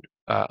else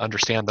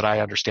understand that I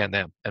understand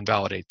them and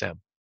validate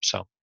them.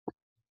 So it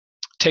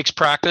takes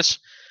practice,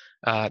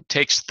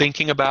 takes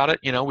thinking about it.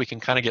 We can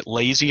kind of get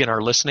lazy in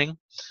our listening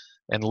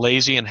and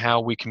lazy in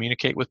how we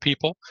communicate with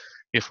people.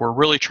 if we're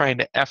really trying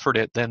to effort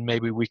it, then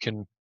maybe we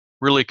can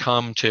really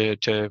come to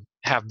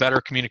have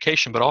better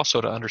communication, but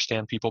also to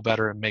understand people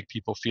better and make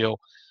people feel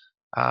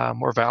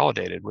more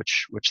validated,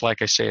 which,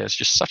 like I say, is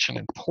just such an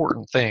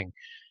important thing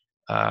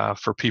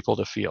for people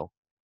to feel.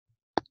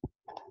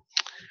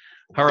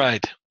 All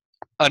right.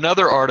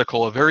 Another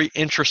article, a very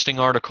interesting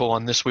article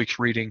on this week's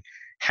reading,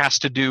 has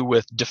to do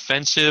with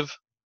defensive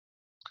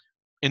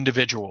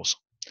individuals.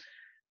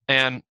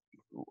 And,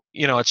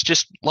 it's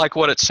just like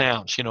what it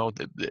sounds,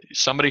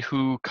 somebody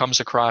who comes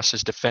across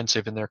as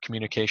defensive in their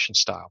communication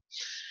style.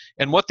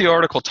 And what the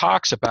article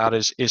talks about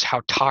is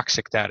how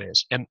toxic that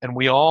is. And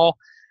we all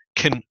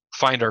can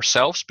find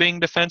ourselves being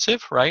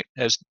defensive, right?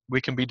 As we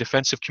can be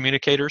defensive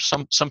communicators.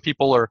 Some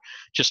people are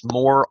just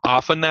more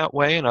often that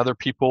way, and other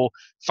people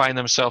find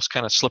themselves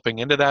kind of slipping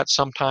into that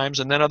sometimes.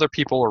 And then other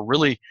people are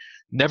really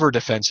never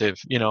defensive,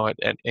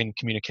 in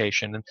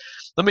communication. And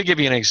let me give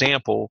you an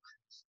example.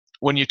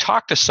 When you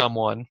talk to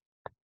someone,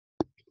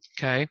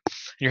 okay,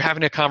 you're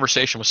having a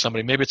conversation with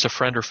somebody, maybe it's a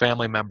friend or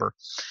family member,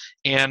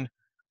 and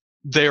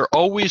they're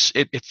always,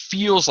 it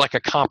feels like a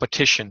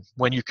competition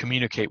when you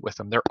communicate with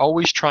them. They're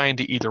always trying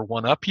to either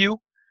one-up you,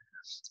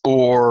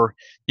 or,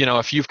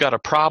 if you've got a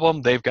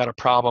problem, they've got a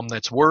problem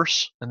that's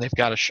worse, and they've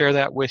got to share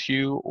that with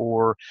you.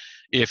 Or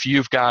if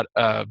you've got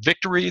a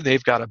victory,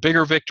 they've got a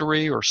bigger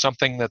victory, or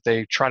something that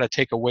they try to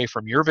take away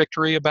from your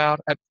victory about.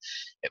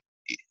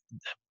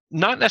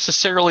 Not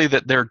necessarily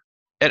that they're,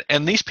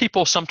 and these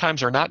people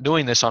sometimes are not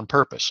doing this on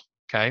purpose,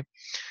 okay?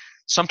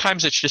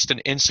 Sometimes it's just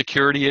an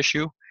insecurity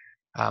issue.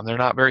 They're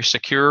not very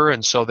secure,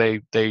 and so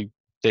they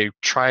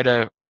try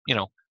to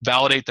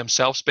validate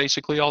themselves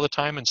basically all the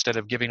time, instead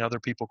of giving other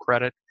people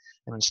credit,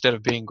 and instead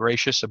of being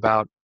gracious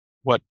about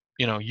what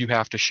you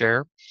have to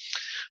share.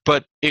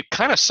 But it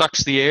kind of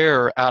sucks the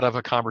air out of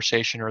a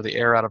conversation or the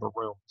air out of a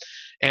room,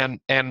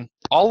 and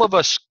all of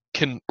us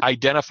can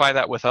identify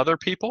that with other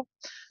people.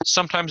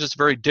 Sometimes it's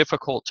very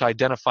difficult to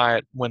identify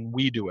it when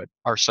we do it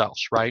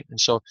ourselves, right? And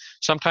so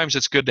sometimes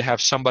it's good to have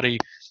somebody,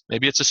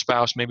 maybe it's a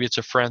spouse, maybe it's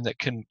a friend, that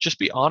can just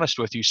be honest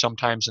with you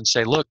sometimes and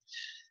say, look,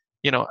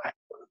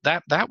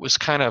 that was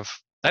kind of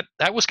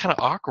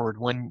awkward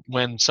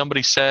when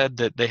somebody said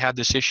that they had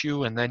this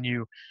issue, and then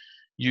you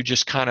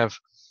just kind of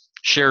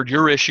shared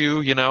your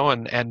issue,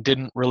 and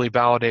didn't really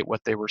validate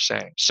what they were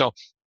saying. So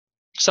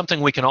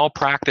something we can all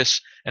practice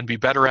and be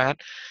better at,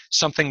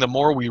 something the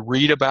more we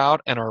read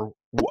about and are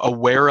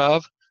aware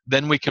of,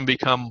 then we can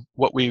become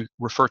what we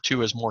refer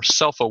to as more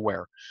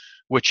self-aware,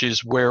 which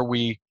is where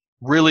we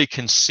really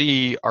can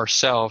see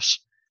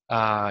ourselves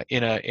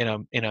in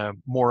a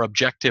more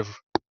objective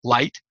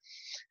light,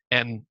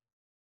 and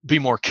be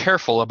more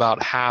careful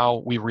about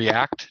how we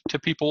react to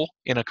people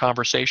in a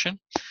conversation,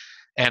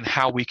 and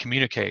how we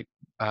communicate,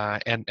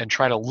 and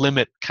try to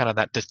limit kind of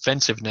that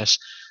defensiveness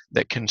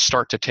that can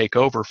start to take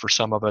over for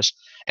some of us.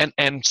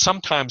 And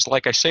sometimes,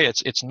 like I say,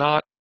 it's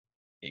not,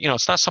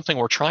 it's not something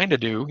we're trying to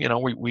do. We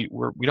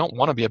don't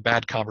want to be a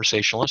bad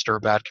conversationalist or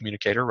a bad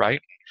communicator, right?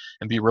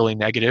 And be really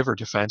negative or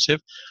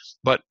defensive.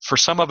 But for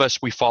some of us,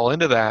 we fall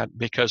into that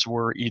because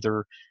we're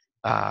either,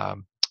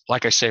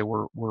 like I say,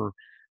 we're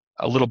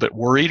a little bit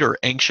worried or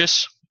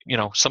anxious.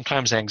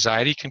 Sometimes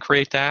anxiety can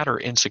create that, or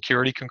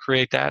insecurity can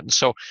create that. And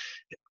so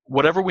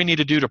whatever we need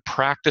to do to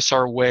practice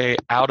our way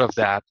out of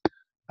that,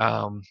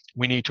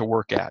 we need to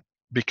work at,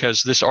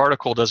 because this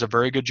article does a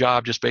very good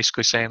job just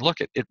basically saying, look,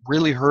 it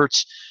really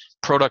hurts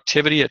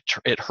productivity,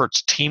 it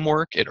hurts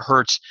teamwork, it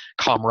hurts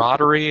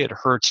camaraderie, it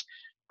hurts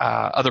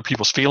other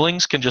people's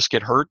feelings can just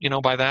get hurt,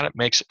 by that. It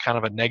makes it kind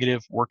of a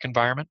negative work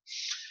environment.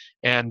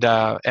 And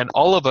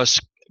all of us,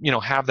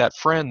 have that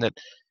friend that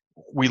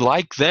we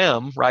like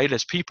them, right,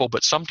 as people,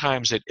 but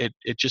sometimes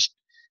it just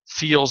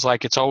feels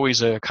like it's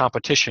always a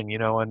competition,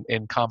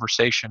 in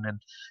conversation,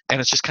 and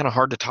it's just kind of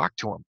hard to talk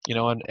to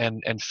them,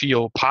 and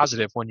feel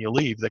positive when you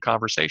leave the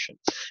conversation.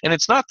 And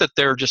it's not that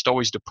they're just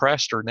always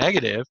depressed or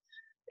negative.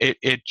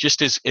 It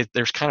just is,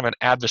 there's kind of an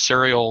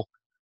adversarial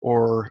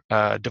or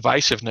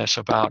divisiveness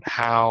about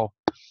how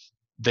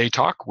they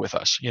talk with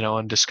us,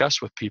 and discuss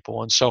with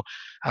people. And so,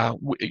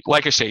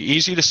 like I say,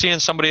 easy to see in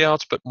somebody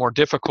else, but more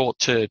difficult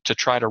to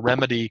try to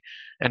remedy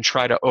and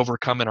try to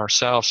overcome in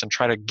ourselves, and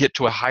try to get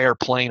to a higher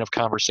plane of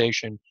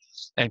conversation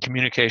and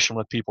communication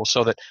with people,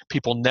 so that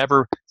people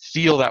never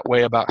feel that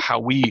way about how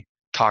we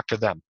talk to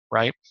them,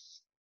 right?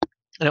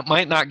 And it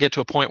might not get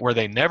to a point where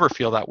they never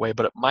feel that way,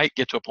 but it might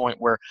get to a point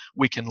where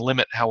we can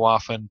limit how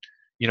often,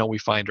 we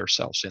find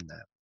ourselves in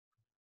that.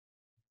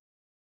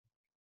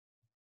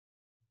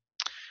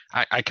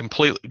 I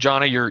completely,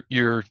 Johnny,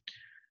 you're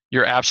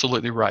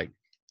absolutely right.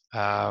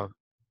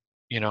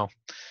 You know,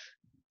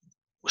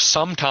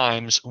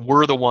 sometimes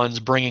we're the ones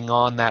bringing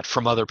on that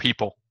from other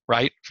people,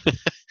 right?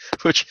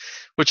 which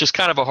is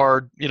kind of a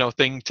hard,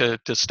 thing to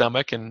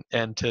stomach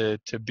and to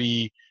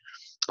be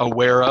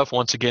aware of.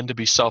 Once again, to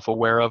be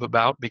self-aware of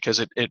about, because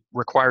it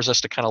requires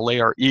us to kind of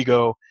lay our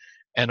ego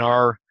and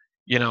our,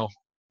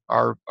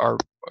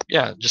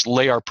 just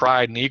lay our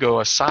pride and ego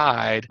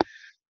aside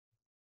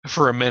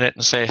for a minute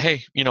and say,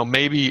 hey,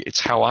 maybe it's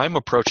how I'm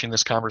approaching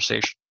this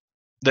conversation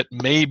that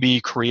may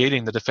be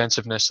creating the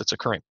defensiveness that's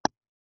occurring.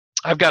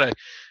 I've got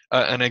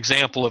an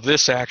example of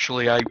this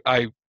actually.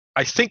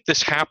 I think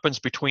this happens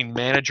between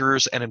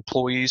managers and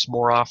employees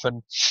more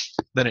often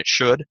than it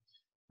should,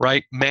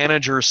 right?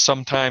 Managers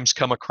sometimes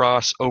come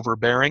across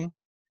overbearing.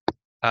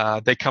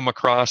 They come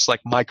across like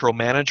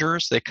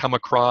micromanagers. They come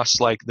across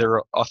like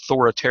they're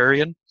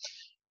authoritarian,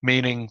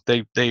 meaning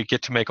they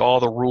get to make all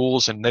the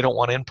rules and they don't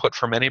want input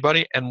from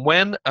anybody. And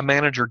when a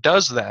manager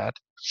does that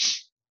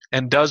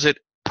and does it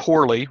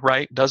poorly,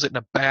 right, does it in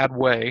a bad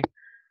way,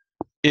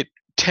 it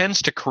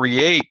tends to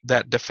create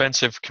that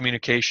defensive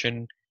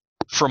communication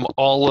from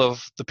all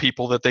of the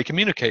people that they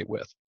communicate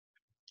with,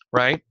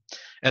 right?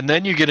 And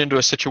then you get into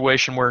a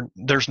situation where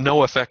there's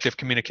no effective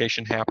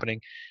communication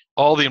happening.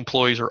 All the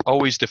employees are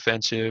always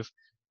defensive,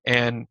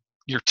 and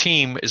your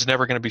team is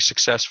never going to be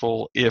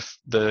successful if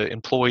the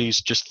employees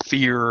just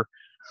fear,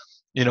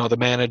 the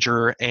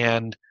manager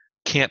and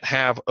can't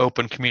have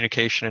open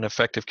communication and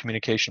effective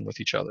communication with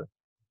each other.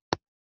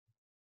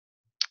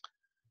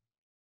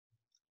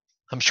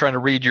 I'm just trying to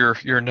read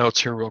your notes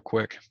here real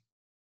quick.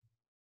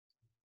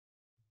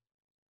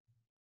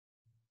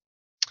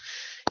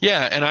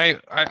 Yeah, and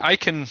I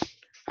can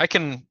I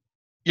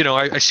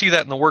see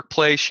that in the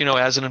workplace,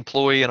 as an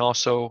employee and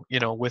also,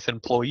 with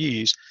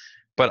employees.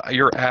 But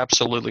you're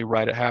absolutely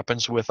right. It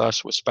happens with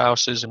us, with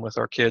spouses, and with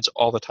our kids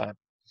all the time.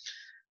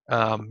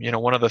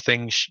 One of the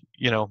things,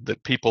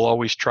 that people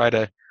always try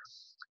to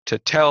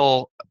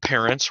tell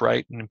parents,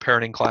 right, in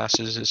parenting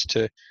classes is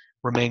to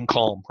remain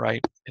calm,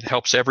 right? It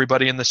helps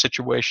everybody in the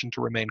situation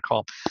to remain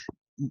calm.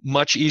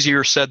 Much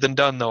easier said than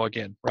done, though,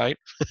 again, right?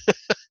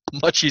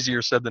 Much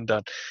easier said than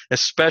done,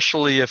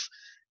 especially if,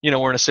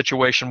 we're in a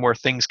situation where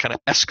things kind of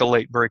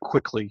escalate very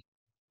quickly,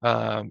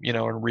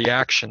 and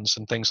reactions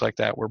and things like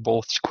that. We're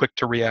both quick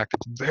to react.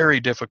 It's very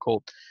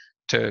difficult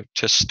to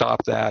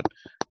stop that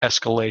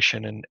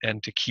escalation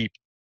and to keep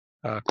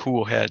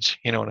cool heads,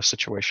 in a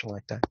situation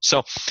like that.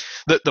 So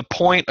the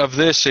point of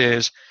this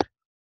is,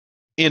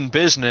 in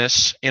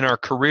business, in our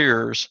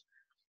careers,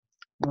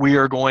 we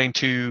are going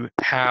to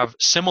have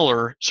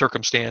similar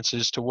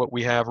circumstances to what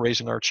we have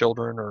raising our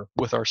children or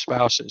with our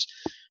spouses,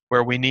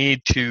 where we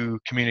need to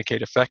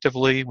communicate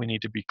effectively. We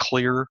need to be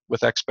clear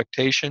with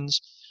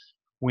expectations.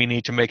 We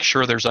need to make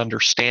sure there's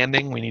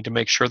understanding. We need to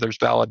make sure there's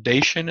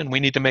validation, and we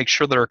need to make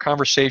sure that our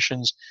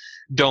conversations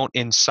don't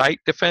incite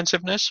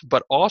defensiveness,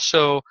 but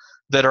also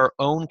that our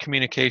own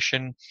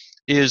communication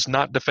is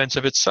not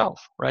defensive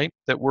itself, right?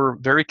 That we're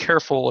very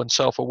careful and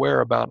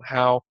self-aware about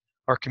how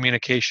our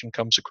communication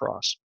comes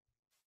across.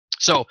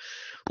 So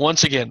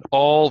once again,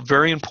 all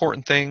very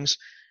important things,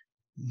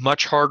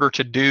 much harder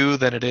to do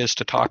than it is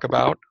to talk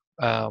about.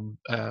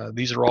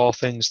 These are all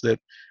things that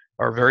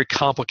are very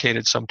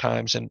complicated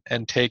sometimes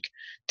and take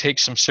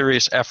some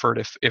serious effort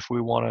if we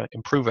want to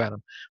improve at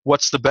them.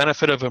 What's the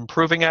benefit of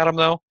improving at them,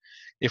 though?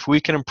 If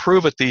we can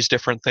improve at these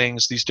different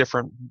things, these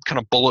different kind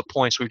of bullet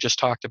points we've just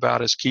talked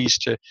about as keys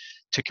to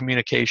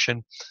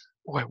communication,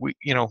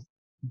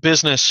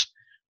 business,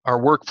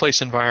 our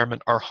workplace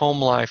environment, our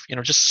home life,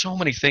 just so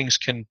many things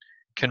can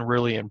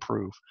really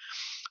improve.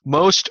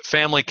 Most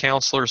family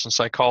counselors and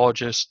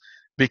psychologists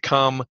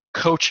become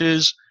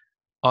coaches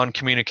on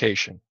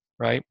communication,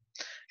 right?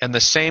 And the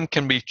same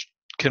can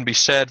be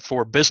said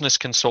for business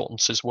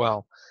consultants as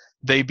well.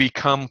 They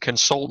become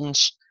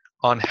consultants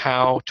on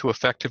how to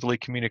effectively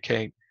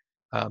communicate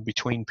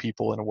between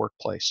people in a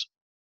workplace.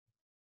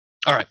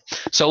 All right,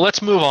 so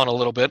let's move on a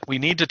little bit. We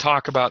need to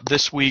talk about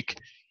this week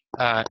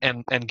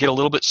and get a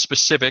little bit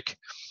specific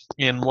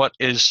in what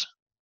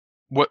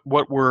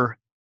we're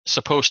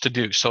supposed to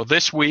do. So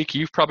this week,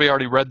 you've probably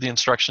already read the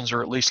instructions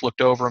or at least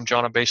looked over them,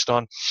 Jonna, based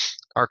on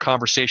our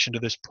conversation to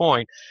this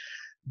point.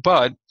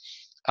 But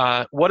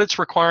what it's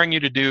requiring you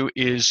to do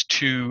is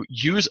to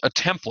use a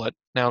template.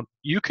 Now,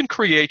 you can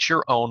create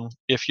your own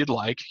if you'd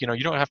like. You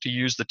don't have to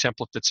use the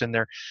template that's in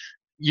there.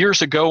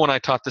 Years ago when I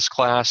taught this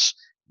class,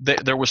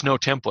 there was no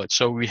template,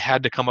 so we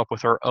had to come up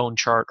with our own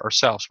chart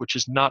ourselves, which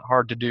is not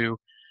hard to do,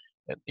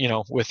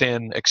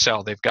 within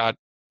Excel.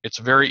 It's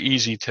very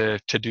easy to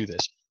do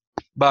this.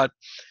 But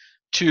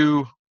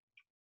to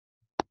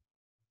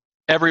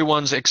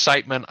everyone's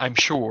excitement, I'm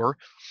sure,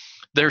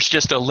 there's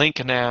just a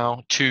link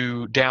now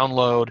to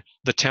download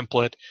the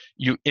template.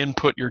 You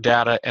input your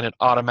data and it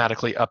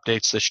automatically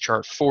updates this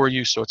chart for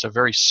you. So it's a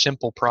very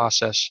simple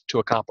process to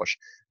accomplish.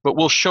 But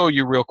we'll show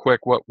you real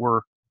quick what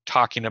we're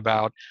talking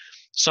about.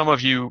 Some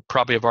of you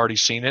probably have already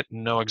seen it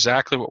and know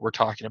exactly what we're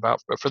talking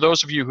about. But for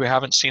those of you who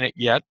haven't seen it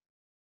yet,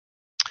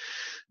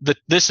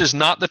 this is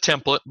not the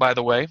template, by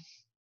the way.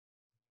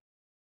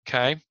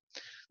 Okay.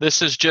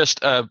 This is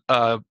just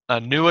a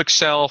new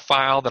Excel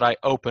file that I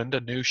opened,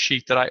 a new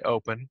sheet that I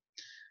opened.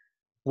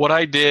 What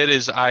I did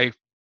is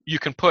you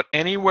can put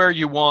anywhere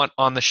you want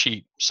on the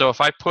sheet. So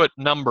if I put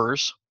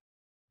numbers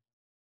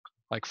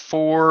like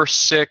 4,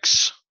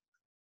 6,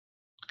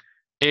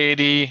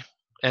 80,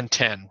 and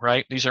 10,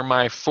 right? These are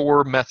my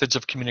 4 methods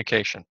of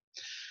communication.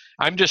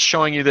 I'm just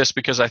showing you this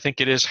because I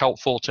think it is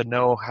helpful to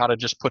know how to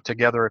just put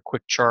together a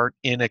quick chart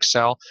in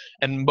Excel.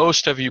 And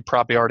most of you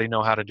probably already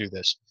know how to do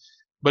this.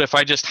 But if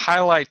I just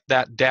highlight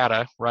that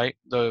data, right,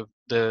 the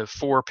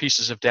 4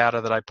 pieces of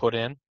data that I put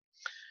in,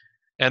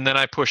 and then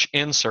I push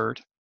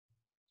insert,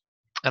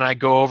 and I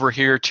go over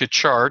here to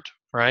chart,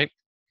 right,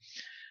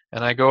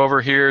 and I go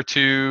over here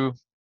to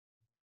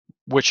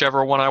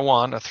whichever one I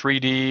want, a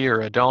 3D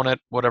or a donut,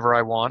 whatever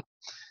I want.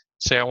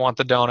 Say I want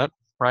the donut,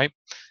 right?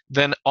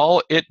 Then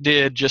all it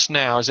did just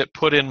now is it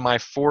put in my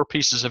 4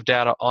 pieces of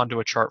data onto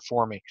a chart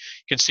for me.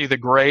 You can see the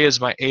gray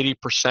is my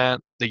 80%,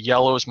 the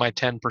yellow is my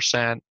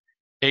 10%,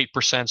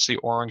 8% is the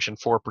orange, and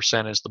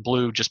 4% is the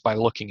blue just by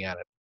looking at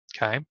it,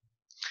 okay?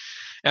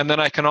 And then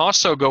I can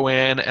also go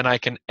in and I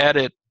can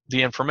edit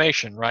the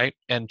information, right,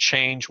 and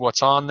change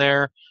what's on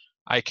there.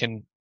 I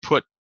can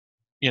put,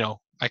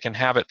 I can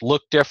have it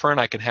look different.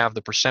 I can have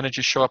the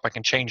percentages show up. I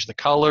can change the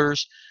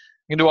colors.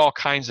 You can do all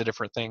kinds of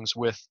different things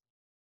with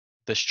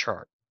this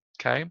chart,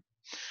 okay?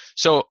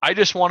 So I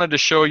just wanted to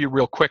show you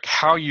real quick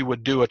how you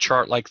would do a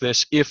chart like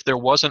this if there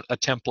wasn't a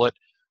template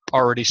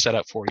already set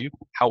up for you.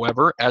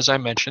 However, as I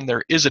mentioned,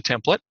 there is a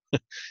template.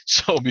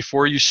 So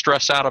before you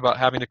stress out about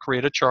having to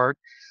create a chart,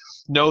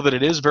 know that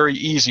it is very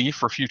easy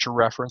for future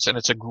reference, and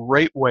it's a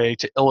great way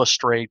to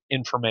illustrate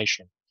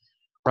information,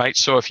 right?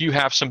 So if you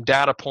have some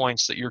data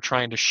points that you're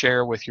trying to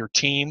share with your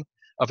team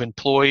of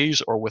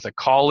employees or with a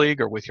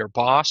colleague or with your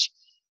boss,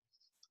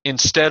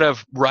 instead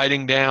of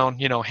writing down,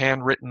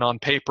 handwritten on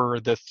paper,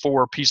 the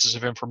 4 pieces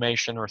of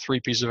information or 3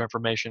 pieces of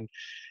information,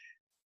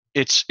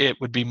 it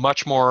would be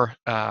much more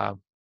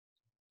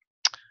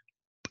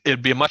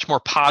it'd be a much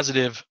more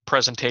positive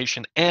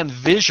presentation and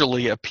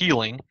visually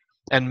appealing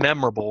and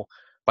memorable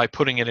by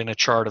putting it in a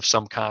chart of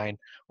some kind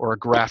or a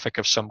graphic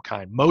of some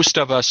kind. Most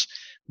of us,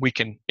 we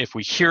can, if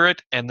we hear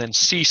it and then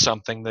see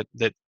something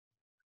that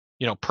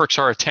perks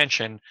our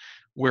attention,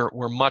 we're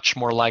much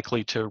more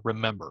likely to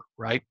remember,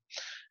 right?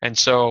 And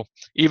so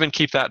even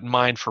keep that in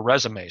mind for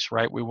resumes,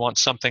 right? We want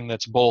something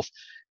that's both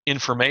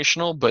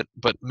informational, but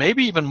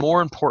maybe even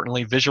more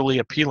importantly, visually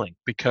appealing,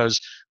 because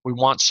we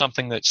want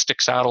something that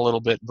sticks out a little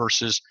bit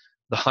versus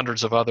the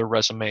hundreds of other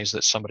resumes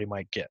that somebody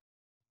might get.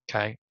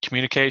 Okay,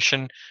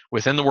 communication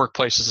within the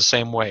workplace is the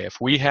same way.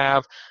 If we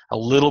have a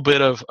little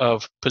bit of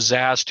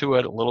pizzazz to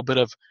it, a little bit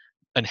of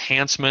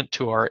enhancement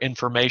to our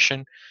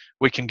information,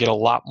 we can get a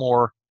lot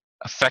more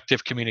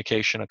effective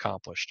communication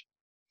accomplished.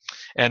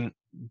 And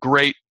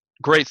great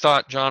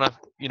thought, Jonna,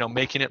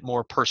 making it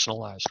more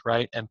personalized,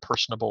 right, and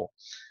personable.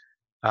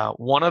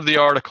 One of the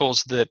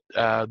articles that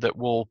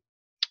we'll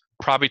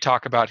probably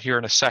talk about here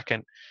in a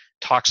second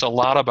talks a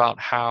lot about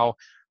how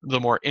the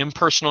more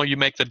impersonal you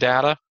make the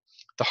data,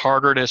 the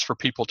harder it is for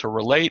people to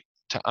relate,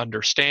 to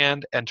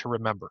understand, and to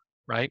remember,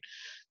 right?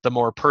 The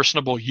more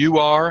personable you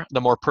are,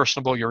 the more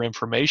personable your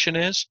information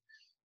is,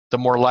 the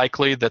more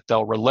likely that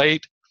they'll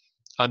relate,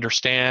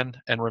 understand,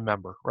 and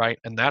remember, right?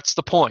 And that's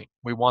the point.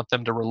 We want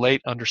them to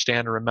relate,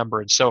 understand, and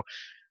remember. And so,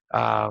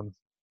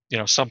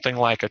 something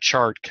like a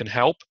chart can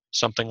help.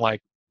 Something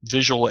like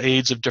visual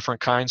aids of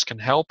different kinds can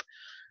help.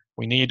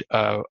 We need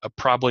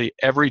probably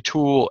every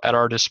tool at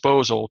our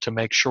disposal to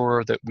make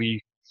sure that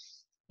we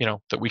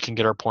can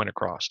get our point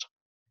across.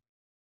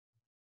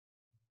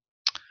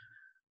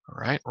 All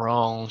right,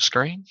 wrong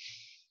screen.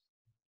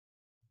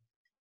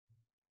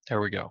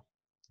 There we go.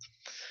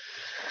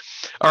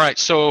 All right,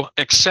 so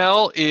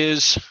Excel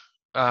is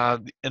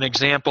an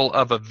example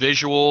of a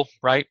visual,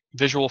 right?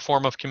 Visual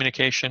form of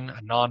communication,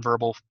 a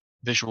nonverbal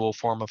visual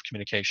form of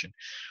communication.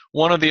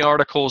 One of the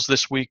articles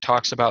this week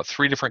talks about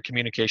 3 different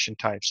communication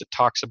types. It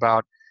talks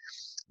about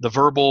the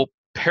verbal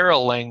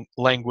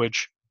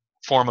paralanguage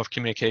form of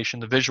communication,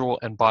 the visual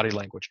and body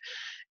language.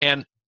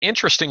 And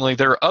interestingly,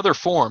 there are other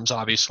forms,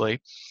 obviously,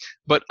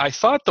 but I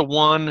thought the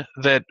one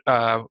that,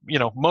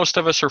 most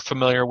of us are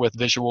familiar with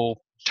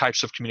visual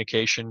types of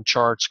communication,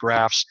 charts,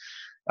 graphs,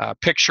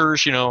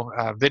 pictures,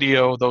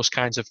 video, those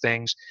kinds of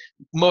things.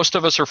 Most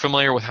of us are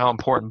familiar with how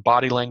important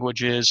body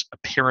language is,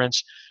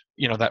 appearance,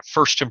 that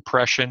first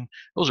impression.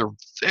 Those are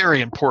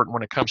very important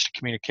when it comes to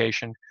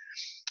communication.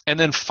 And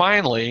then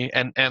finally,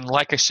 and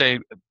like I say, a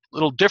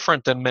little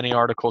different than many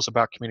articles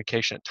about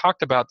communication, it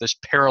talked about this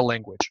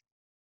paralanguage.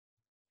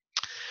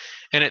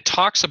 And it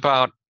talks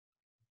about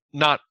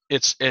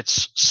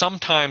it's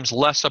sometimes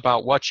less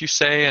about what you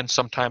say and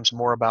sometimes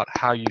more about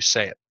how you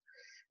say it.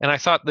 And I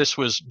thought this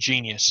was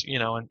genius,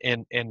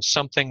 and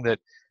something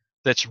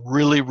that's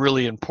really,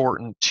 really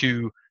important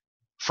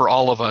for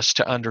all of us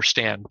to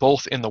understand,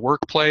 both in the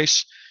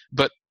workplace,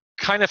 but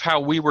kind of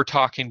how we were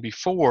talking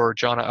before,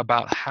 Jonna,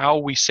 about how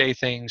we say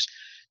things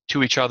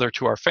to each other,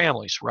 to our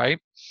families, right?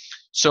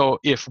 So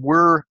if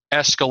we're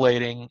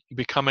escalating,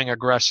 becoming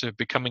aggressive,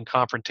 becoming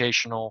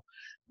confrontational,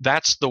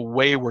 that's the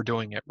way we're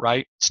doing it,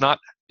 right? It's not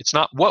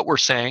what we're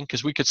saying,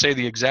 because we could say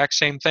the exact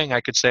same thing.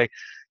 I could say,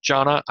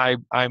 Jonna,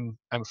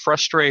 I'm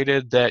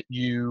frustrated that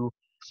you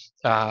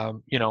are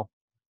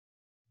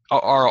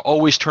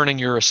always turning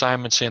your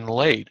assignments in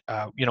late.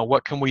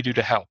 What can we do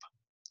to help?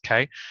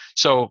 Okay,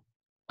 so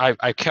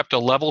I kept a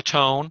level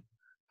tone.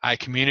 I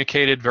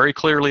communicated very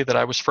clearly that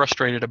I was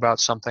frustrated about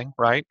something,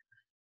 right?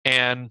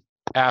 And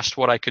asked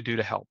what I could do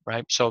to help,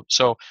 right? So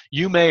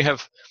you may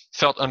have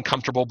felt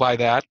uncomfortable by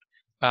that.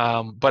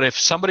 But if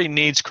somebody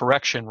needs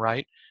correction,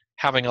 right,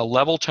 having a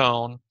level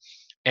tone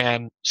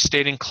and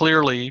stating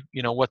clearly,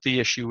 what the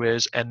issue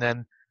is, and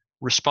then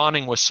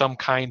responding with some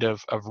kind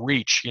of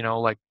reach,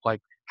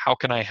 like how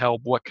can I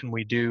help? What can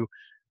we do?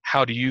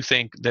 How do you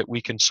think that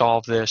we can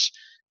solve this?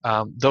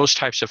 Those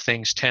types of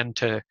things tend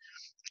to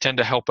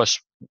help us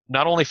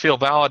not only feel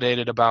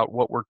validated about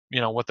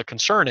what the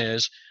concern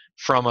is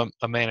from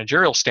a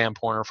managerial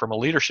standpoint or from a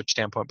leadership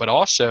standpoint, but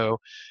also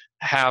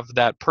have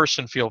that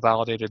person feel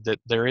validated that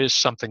there is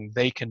something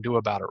they can do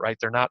about it, right?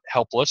 They're not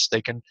helpless.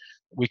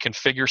 We can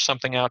figure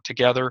something out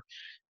together,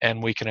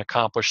 and we can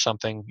accomplish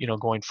something,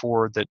 going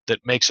forward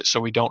that makes it so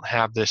we don't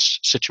have this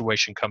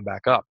situation come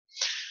back up.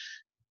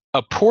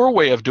 A poor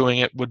way of doing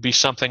it would be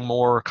something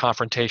more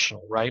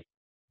confrontational, right?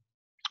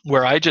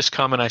 Where I just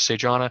come and I say,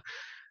 Jonna,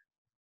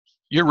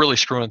 you're really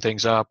screwing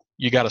things up.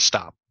 You got to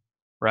stop,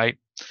 right?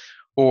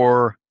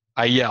 Or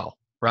I yell,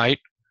 right?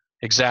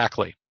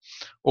 Exactly.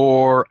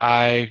 Or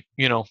I,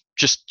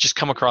 just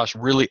come across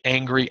really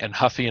angry and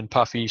huffy and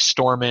puffy,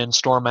 storm in,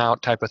 storm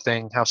out type of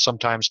thing, how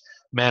sometimes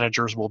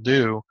managers will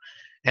do.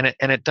 And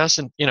it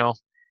doesn't,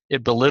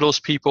 it belittles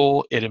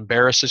people, it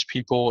embarrasses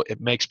people,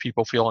 it makes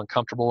people feel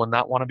uncomfortable and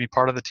not want to be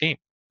part of the team,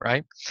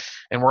 right?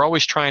 And we're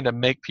always trying to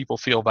make people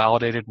feel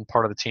validated and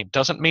part of the team.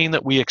 Doesn't mean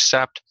that we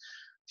accept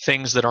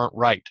things that aren't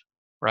right,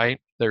 right?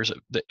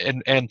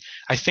 And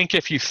I think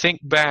if you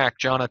think back,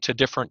 Jonna, to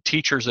different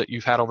teachers that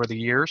you've had over the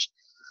years,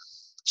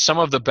 some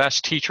of the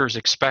best teachers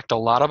expect a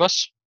lot of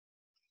us,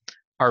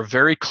 are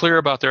very clear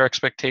about their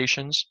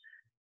expectations,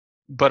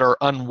 but are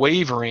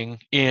unwavering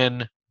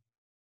in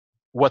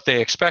what they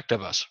expect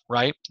of us,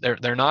 right?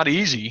 They're not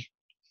easy,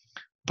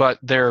 but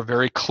they're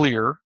very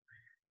clear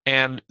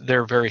and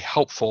they're very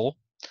helpful.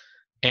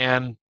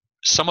 And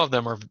some of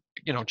them are,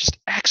 just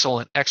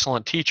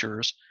excellent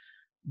teachers.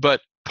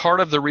 But part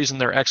of the reason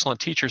they're excellent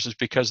teachers is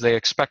because they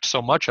expect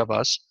so much of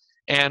us,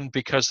 and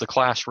because the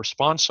class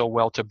responds so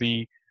well to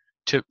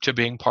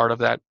being part of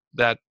that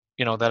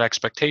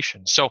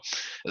expectation. So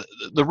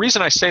the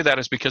reason I say that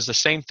is because the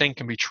same thing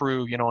can be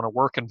true, in a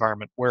work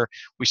environment where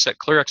we set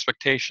clear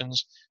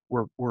expectations.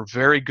 We're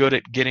very good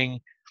at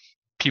getting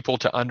people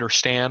to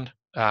understand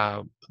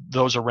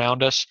those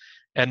around us,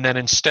 and then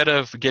instead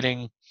of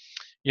getting,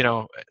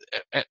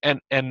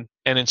 and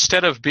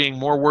instead of being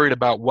more worried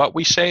about what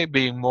we say,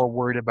 being more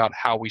worried about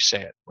how we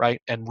say it,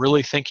 right? And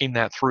really thinking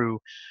that through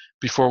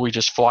before we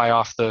just fly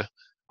off the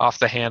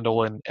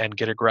handle and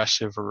get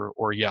aggressive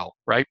or yell,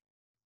 right?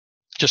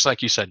 Just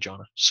like you said,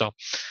 Jonah. So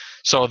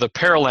the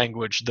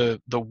paralanguage,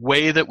 the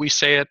way that we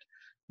say it,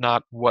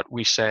 not what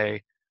we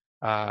say,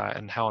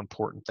 and how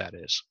important that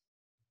is.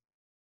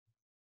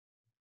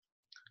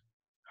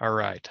 All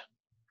right.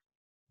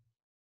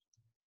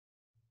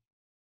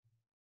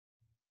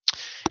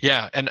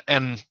 Yeah,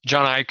 and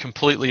John, I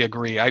completely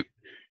agree. I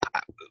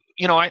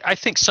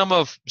think some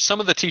of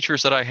the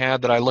teachers that I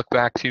had that I look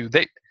back to,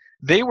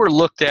 they were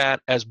looked at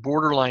as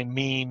borderline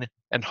mean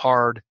and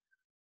hard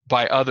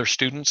by other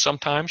students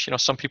sometimes.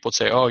 Some people would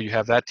say, oh, you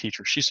have that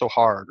teacher, she's so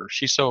hard, or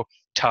she's so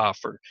tough,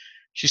 or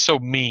she's so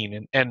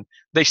mean. And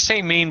they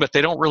say mean, but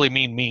they don't really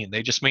mean mean.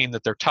 They just mean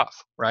that they're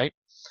tough, right?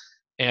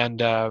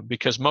 And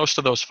because most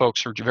of those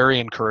folks are very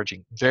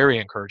encouraging, very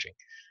encouraging.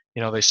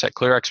 They set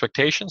clear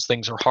expectations.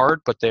 Things are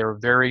hard, but they are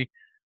very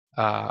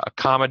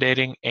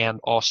accommodating and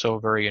also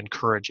very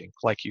encouraging,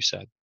 like you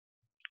said.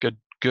 Good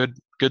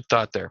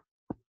thought there.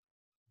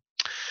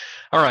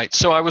 All right,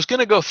 so I was going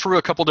to go through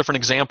a couple different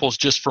examples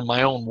just from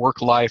my own work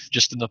life,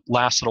 just in the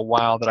last little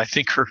while, that I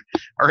think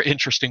are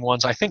interesting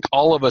ones. I think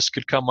all of us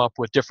could come up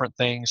with different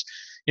things.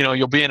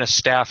 You'll be in a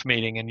staff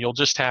meeting and you'll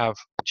just have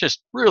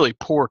just really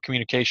poor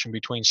communication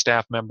between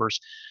staff members,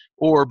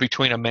 or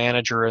between a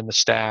manager and the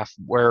staff,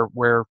 where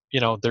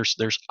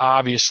there's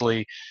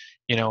obviously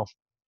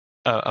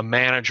a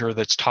manager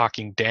that's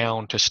talking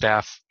down to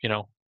staff,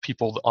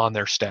 people on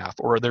their staff,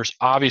 or there's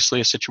obviously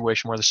a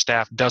situation where the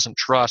staff doesn't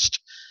trust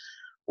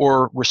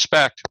or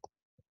respect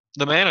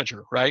the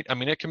manager, right? I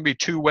mean, it can be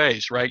two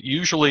ways, right?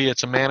 Usually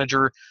it's a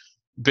manager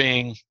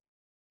being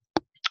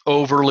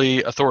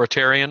overly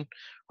authoritarian,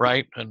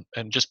 right?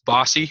 And just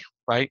bossy,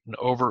 right? And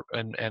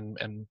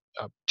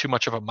too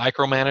much of a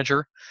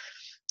micromanager.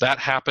 That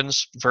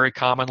happens very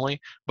commonly.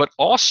 But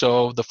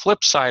also the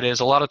flip side is,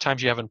 a lot of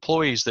times you have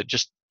employees that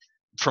just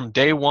from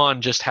day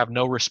one just have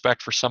no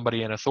respect for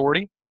somebody in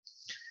authority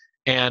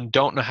and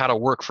don't know how to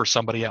work for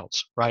somebody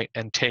else, right?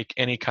 And take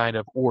any kind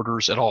of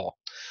orders at all.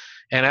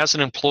 And as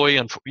an employee,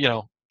 and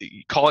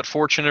call it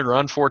fortunate or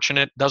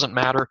unfortunate, doesn't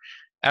matter.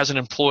 As an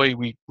employee,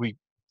 we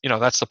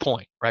that's the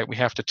point, right? We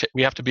have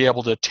to be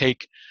able to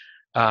take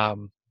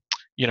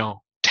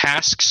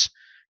tasks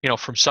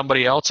from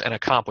somebody else and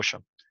accomplish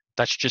them.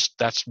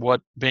 That's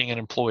what being an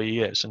employee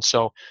is. And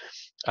so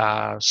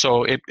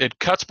it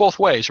cuts both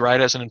ways,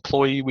 right? As an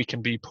employee, we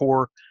can be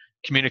poor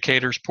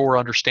communicators, poor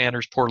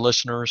understanders, poor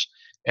listeners,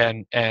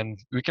 and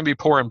we can be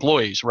poor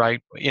employees,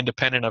 right?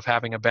 Independent of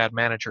having a bad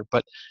manager.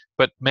 But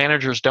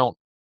managers don't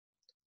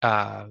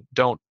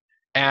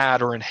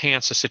add or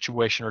enhance a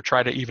situation or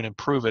try to even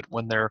improve it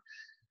when they're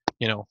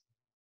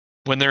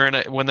when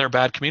they're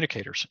bad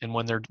communicators, and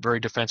when they're very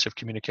defensive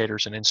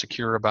communicators and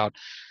insecure about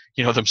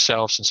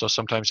themselves, and so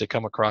sometimes they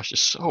come across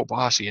just so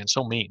bossy and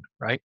so mean,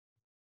 right?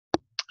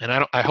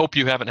 And I hope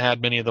you haven't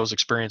had many of those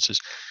experiences.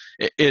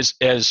 Is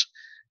as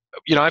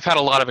I've had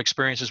a lot of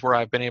experiences where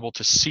I've been able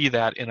to see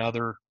that in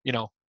other,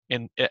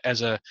 in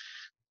as a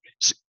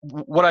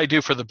what I do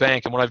for the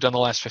bank, and what I've done the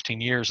last 15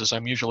 years is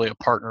I'm usually a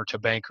partner to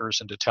bankers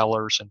and to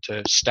tellers and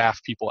to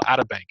staff people at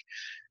a bank.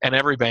 And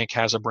every bank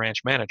has a branch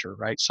manager,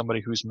 right?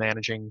 Somebody who's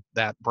managing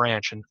that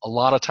branch. And a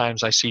lot of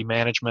times I see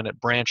management at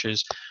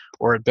branches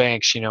or at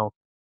banks,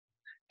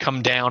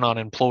 come down on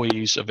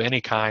employees of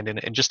any kind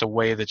in just a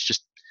way that's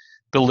just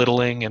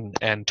belittling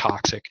and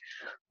toxic.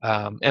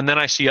 And then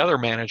I see other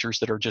managers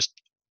that are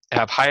just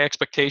have high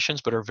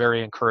expectations but are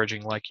very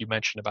encouraging, like you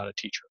mentioned about a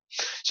teacher.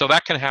 So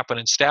that can happen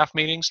in staff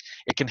meetings.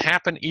 It can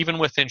happen even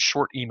within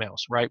short emails,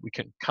 right? We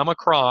can come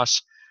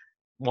across,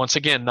 once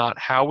again, not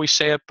how we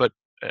say it, but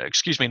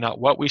not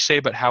what we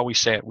say, but how we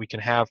say it. We can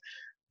have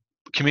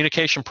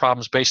communication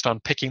problems based on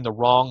picking the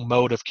wrong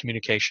mode of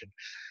communication.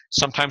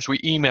 Sometimes we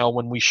email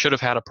when we should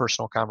have had a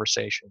personal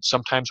conversation.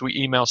 Sometimes we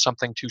email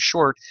something too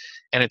short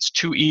and it's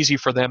too easy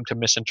for them to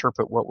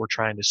misinterpret what we're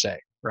trying to say,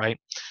 right?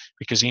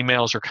 Because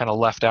emails are kind of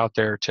left out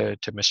there to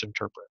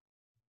misinterpret.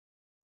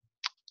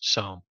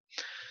 So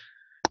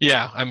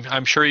yeah,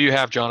 I'm sure you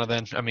have,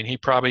 Jonathan. I mean, he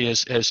probably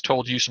has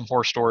told you some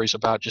horror stories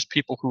about just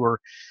people who are,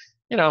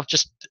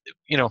 just,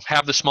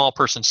 have the small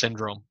person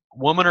syndrome,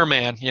 woman or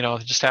man,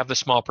 just have the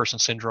small person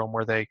syndrome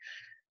where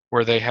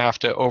they have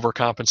to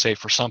overcompensate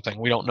for something.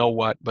 We don't know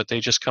what, but they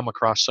just come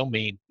across so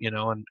mean,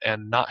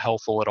 and not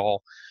helpful at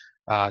all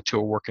to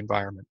a work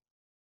environment.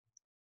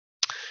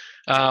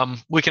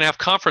 We can have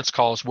conference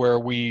calls where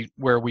we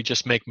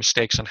just make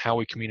mistakes on how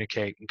we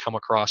communicate and come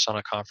across on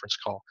a conference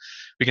call.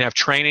 We can have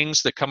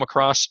trainings that come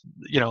across,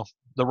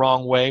 the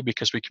wrong way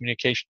because we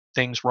communicate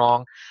things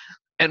wrong,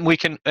 and we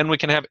can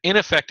have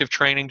ineffective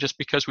training just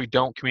because we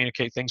don't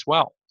communicate things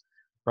well,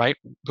 right?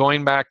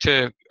 Going back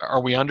to,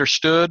 are we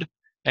understood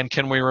and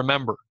can we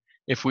remember?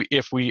 If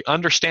we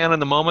understand in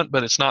the moment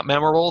but it's not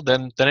memorable,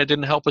 then it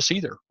didn't help us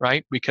either,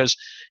 right? Because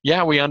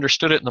yeah, we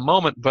understood it in the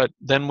moment, but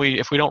then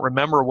if we don't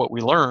remember what we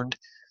learned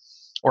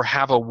or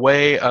have a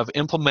way of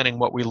implementing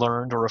what we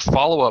learned or a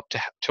follow-up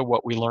to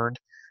what we learned,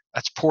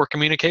 that's poor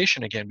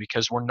communication again,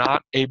 because we're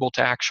not able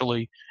to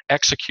actually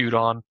execute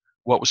on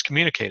what was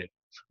communicated.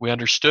 We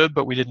understood,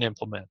 but we didn't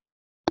implement.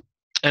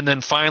 And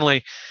then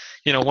finally,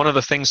 one of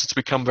the things that's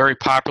become very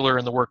popular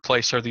in the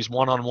workplace are these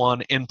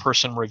one-on-one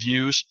in-person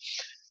reviews,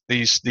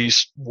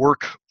 these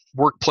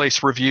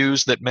workplace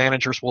reviews that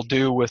managers will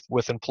do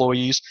with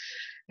employees.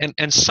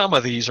 And some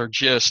of these are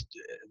just,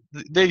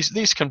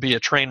 these can be a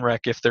train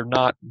wreck if they're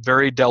not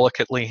very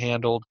delicately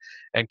handled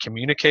and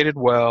communicated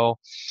well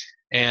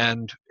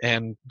and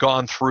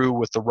gone through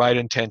with the right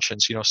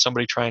intentions.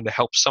 Somebody trying to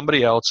help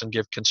somebody else and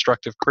give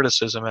constructive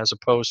criticism, as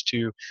opposed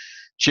to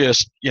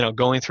just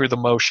going through the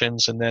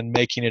motions and then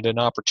making it an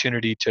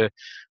opportunity to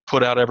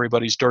put out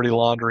everybody's dirty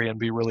laundry and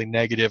be really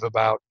negative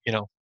about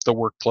the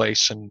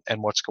workplace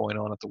and what's going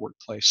on at the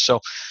workplace.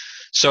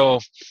 So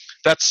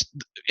that's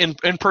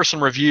in-person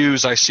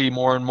reviews I see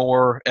more and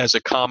more as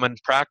a common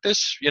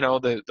practice.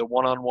 The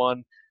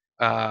one-on-one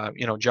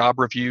job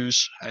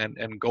reviews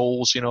and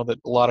goals that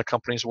a lot of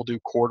companies will do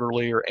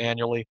quarterly or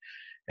annually,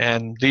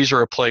 and these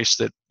are a place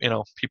that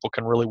people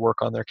can really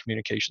work on their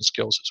communication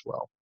skills as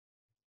well.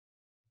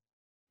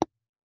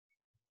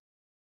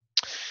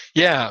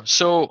 Yeah,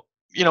 so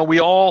we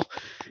all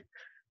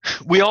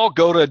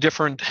go to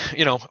different,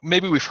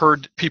 maybe we've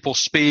heard people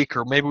speak,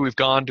 or maybe we've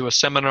gone to a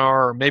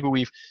seminar, or maybe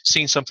we've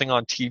seen something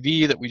on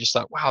TV that we just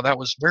thought, wow, that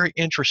was very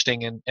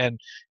interesting and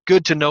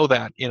good to know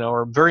that,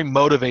 or very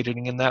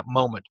motivating in that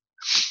moment.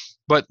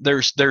 But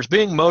there's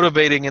being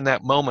motivating in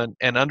that moment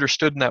and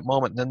understood in that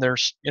moment, and then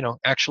there's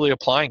actually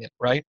applying it,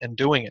 right, and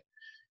doing it.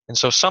 And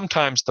so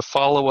sometimes the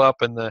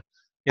follow-up and the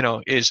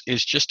is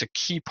just a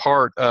key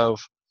part of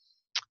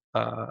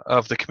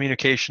the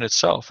communication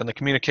itself, and the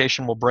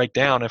communication will break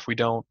down if we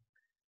don't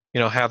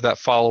have that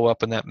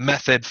follow-up and that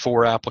method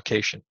for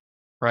application,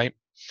 right?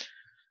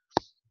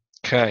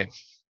 Okay,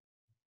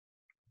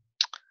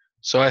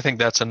 so I think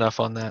that's enough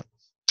on that.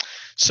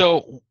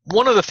 So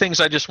one of the things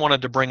I just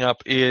wanted to bring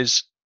up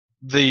is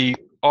the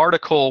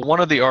article.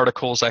 One of the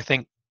articles I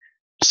think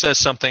says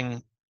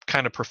something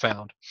kind of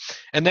profound,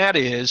 and that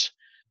is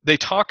they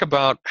talk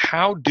about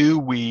how do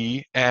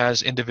we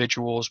as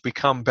individuals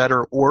become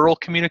better oral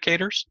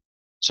communicators,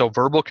 so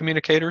verbal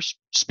communicators,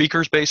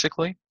 speakers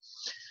basically,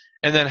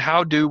 and then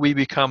how do we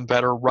become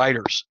better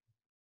writers?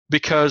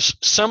 Because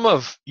some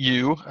of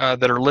you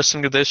that are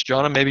listening to this,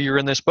 John, and maybe you're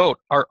in this boat,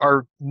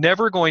 are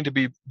never going to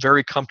be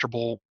very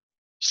comfortable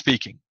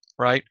speaking,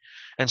 right?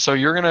 And so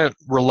you're going to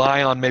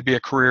rely on maybe a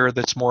career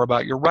that's more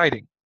about your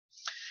writing.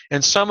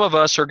 And some of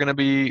us are going to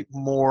be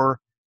more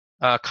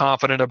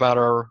confident about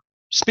our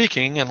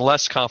speaking and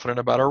less confident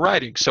about our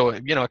writing. So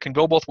it can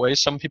go both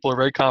ways. Some people are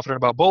very confident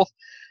about both,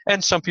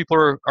 and some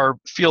people are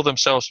feel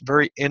themselves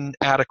very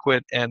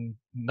inadequate and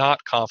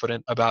not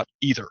confident about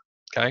either.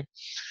 Okay.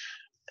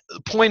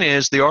 the point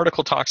is, the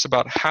article talks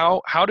about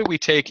how do we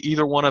take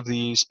either one of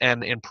these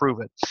and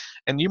improve it.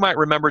 And you might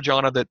remember,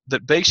 Jonna,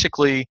 that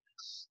basically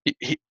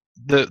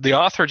the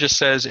author just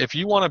says, if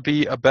you want to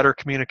be a better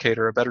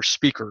communicator, a better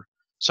speaker,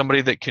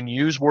 somebody that can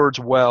use words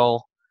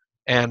well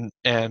and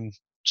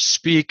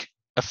speak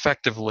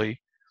effectively,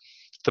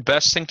 the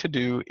best thing to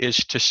do is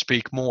to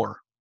speak more.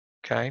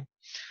 Okay,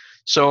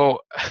 so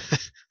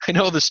I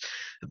know this.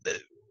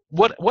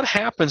 What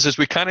happens is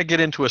we kind of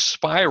get into a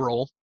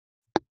spiral.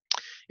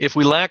 If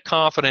we lack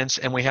confidence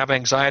and we have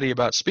anxiety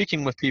about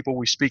speaking with people,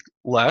 we speak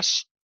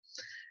less.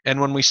 And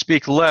when we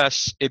speak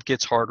less, it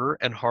gets harder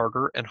and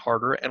harder and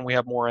harder, and we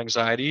have more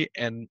anxiety,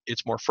 and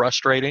it's more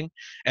frustrating,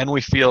 and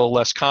we feel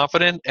less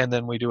confident, and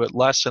then we do it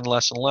less and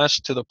less and less,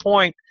 to the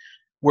point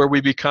where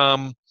we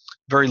become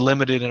very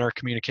limited in our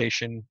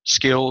communication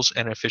skills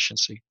and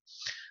efficiency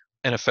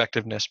and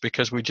effectiveness,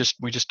 because we just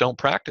don't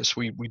practice.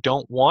 We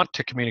don't want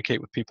to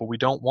communicate with people. We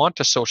don't want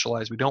to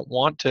socialize. We don't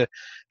want to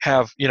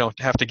have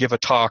to give a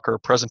talk or a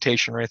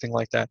presentation or anything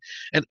like that.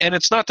 And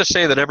it's not to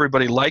say that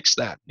everybody likes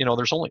that.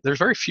 There's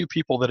very few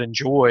people that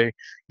enjoy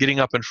getting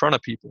up in front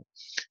of people.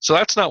 So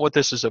that's not what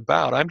this is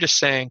about. I'm just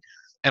saying,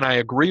 and I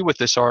agree with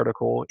this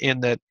article, in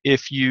that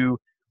if you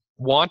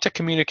want to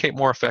communicate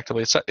more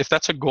effectively, if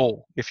that's a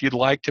goal, if you'd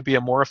like to be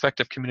a more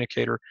effective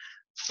communicator,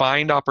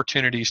 find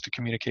opportunities to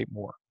communicate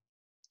more.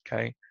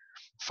 Okay,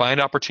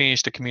 find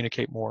opportunities to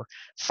communicate more.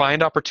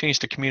 Find opportunities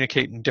to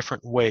communicate in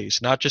different ways,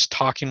 not just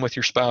talking with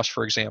your spouse,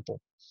 for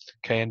example,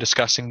 okay, and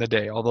discussing the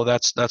day, although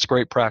that's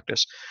great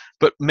practice,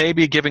 but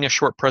maybe giving a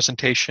short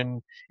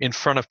presentation in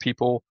front of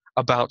people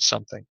about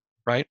something,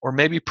 right? Or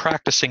maybe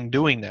practicing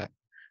doing that,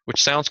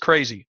 which sounds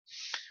crazy,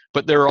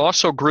 but there are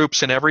also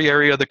groups in every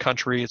area of the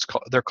country.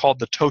 They're called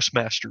the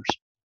Toastmasters.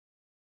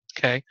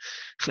 Okay,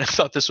 I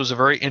thought this was a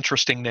very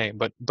interesting name,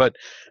 but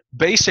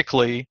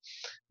basically,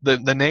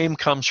 the name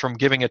comes from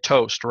giving a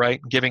toast, right?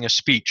 Giving a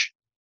speech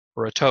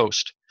or a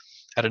toast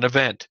at an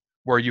event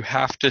where you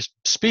have to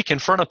speak in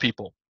front of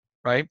people,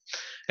 right?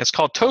 It's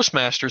called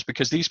Toastmasters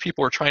because these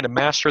people are trying to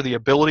master the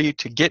ability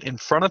to get in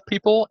front of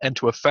people and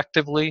to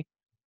effectively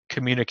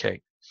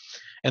communicate.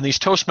 And these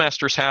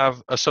Toastmasters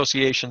have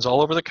associations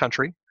all over the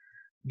country.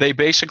 They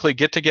basically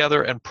get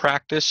together and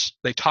practice.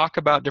 They talk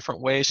about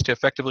different ways to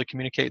effectively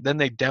communicate. Then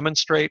they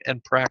demonstrate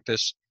and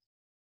practice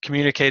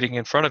communicating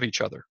in front of each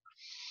other.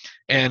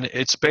 And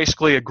it's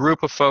basically a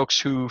group of folks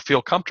who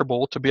feel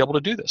comfortable to be able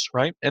to do this,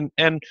 right? And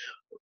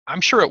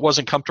I'm sure it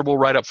wasn't comfortable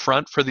right up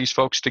front for these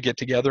folks to get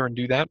together and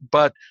do that.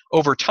 But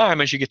over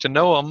time, as you get to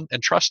know them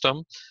and trust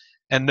them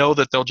and know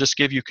that they'll just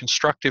give you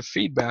constructive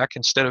feedback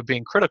instead of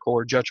being critical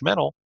or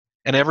judgmental,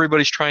 and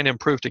everybody's trying to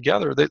improve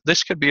together,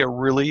 this could be a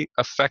really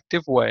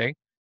effective way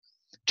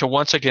to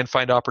once again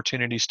find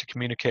opportunities to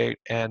communicate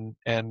and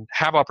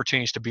have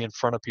opportunities to be in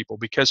front of people.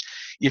 Because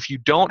if you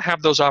don't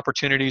have those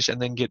opportunities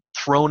and then get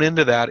thrown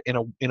into that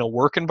in a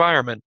work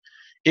environment,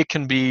 it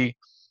can be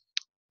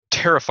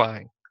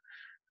terrifying.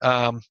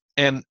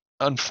 And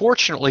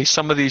unfortunately,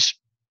 some of these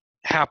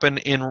happen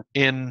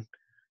in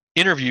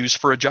interviews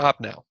for a job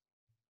now.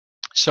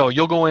 So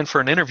you'll go in for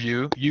an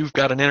interview. You've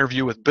got an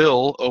interview with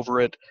Bill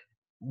over at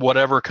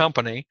whatever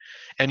company,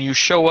 and you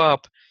show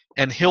up,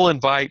 and he'll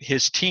invite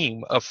his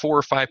team of 4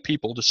 or 5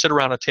 people to sit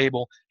around a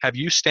table, have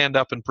you stand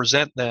up and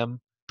present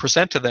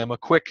to them a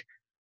quick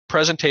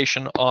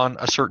presentation on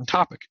a certain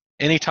topic,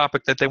 any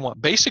topic that they want,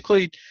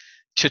 basically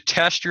to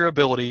test your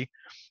ability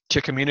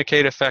to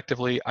communicate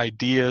effectively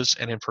ideas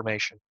and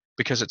information,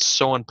 because it's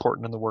so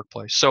important in the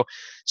workplace.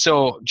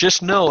 So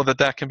just know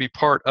that can be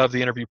part of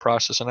the interview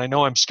process. And I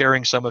know I'm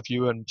scaring some of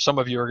you, and some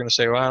of you are going to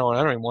say, well,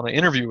 I don't even want to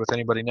interview with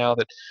anybody now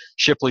that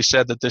Shipley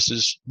said that this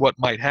is what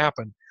might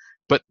happen.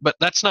 But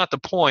that's not the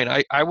point.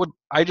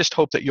 I just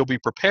hope that you'll be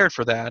prepared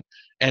for that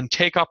and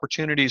take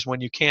opportunities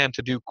when you can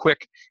to do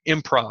quick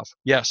improv.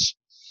 Yes,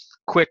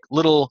 quick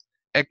little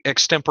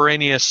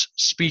extemporaneous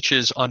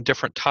speeches on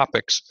different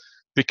topics,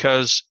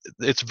 because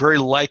it's very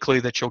likely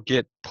that you'll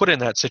get put in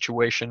that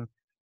situation,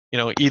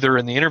 either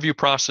in the interview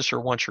process or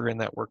once you're in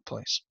that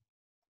workplace.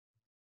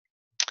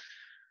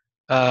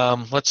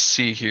 Let's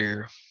see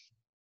here.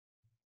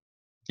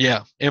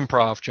 Yeah,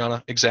 improv,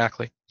 Jonna,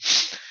 exactly.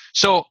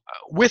 So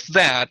with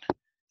that,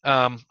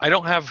 I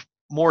don't have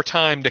more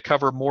time to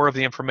cover more of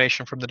the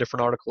information from the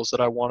different articles that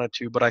I wanted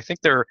to, but I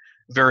think they're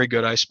very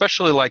good. I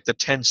especially like the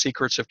 10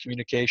 Secrets of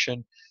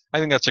Communication. I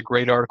think that's a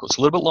great article. It's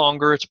a little bit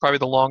longer. It's probably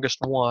the longest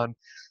one,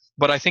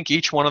 but I think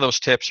each one of those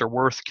tips are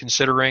worth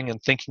considering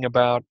and thinking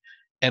about,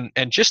 and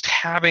just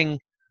having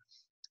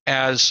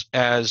as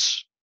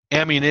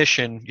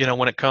ammunition,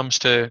 when it comes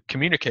to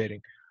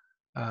communicating.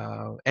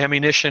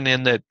 Ammunition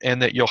in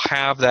that you'll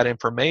have that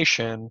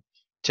information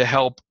to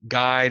help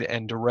guide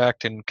and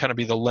direct and kind of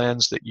be the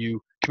lens that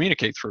you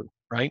communicate through,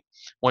 right?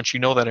 Once you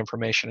know that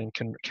information and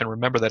can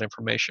remember that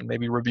information,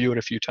 maybe review it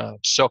a few times.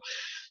 So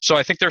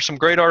I think there's some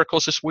great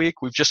articles this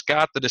week. We've just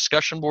got the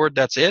discussion board.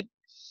 That's it.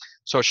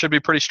 So it should be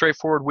a pretty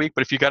straightforward week.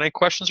 But if you got any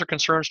questions or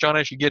concerns, John,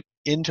 as you get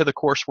into the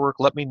coursework,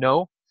 let me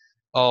know.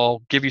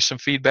 I'll give you some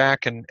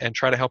feedback and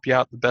try to help you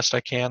out the best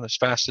I can, as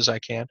fast as I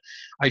can.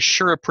 I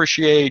sure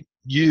appreciate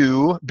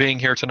you being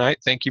here tonight.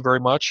 Thank you very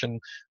much. And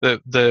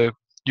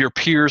your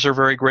peers are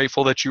very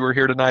grateful that you were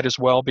here tonight as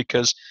well,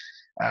 because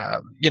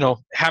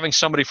having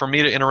somebody for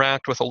me to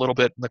interact with a little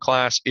bit in the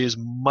class is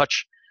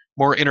much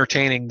more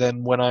entertaining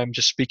than when I'm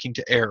just speaking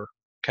to air.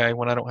 Okay,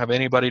 when I don't have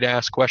anybody to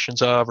ask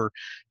questions of or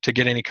to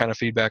get any kind of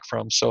feedback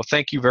from. So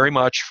thank you very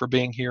much for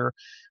being here.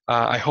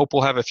 I hope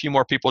we'll have a few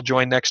more people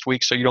join next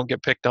week so you don't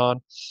get picked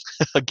on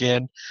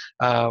again.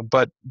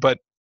 But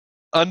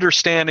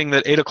understanding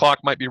that 8 o'clock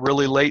might be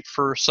really late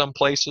for some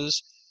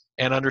places,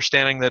 and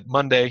understanding that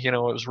Monday, it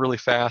was really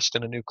fast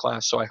in a new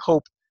class. So I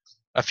hope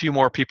a few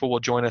more people will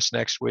join us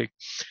next week.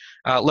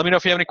 Let me know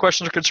if you have any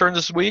questions or concerns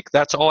this week.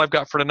 That's all I've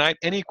got for tonight.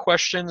 Any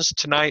questions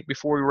tonight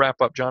before we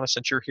wrap up, Jonathan,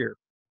 since you're here?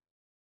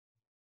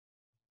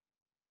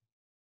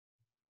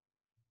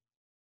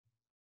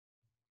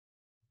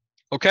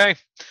 Okay.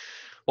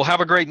 Well,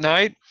 have a great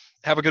night.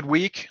 Have a good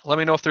week. Let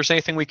me know if there's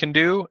anything we can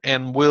do,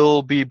 and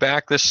we'll be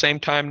back this same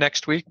time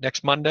next week,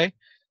 next Monday,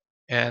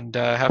 and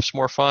have some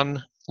more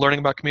fun learning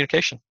about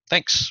communication.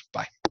 Thanks.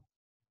 Bye.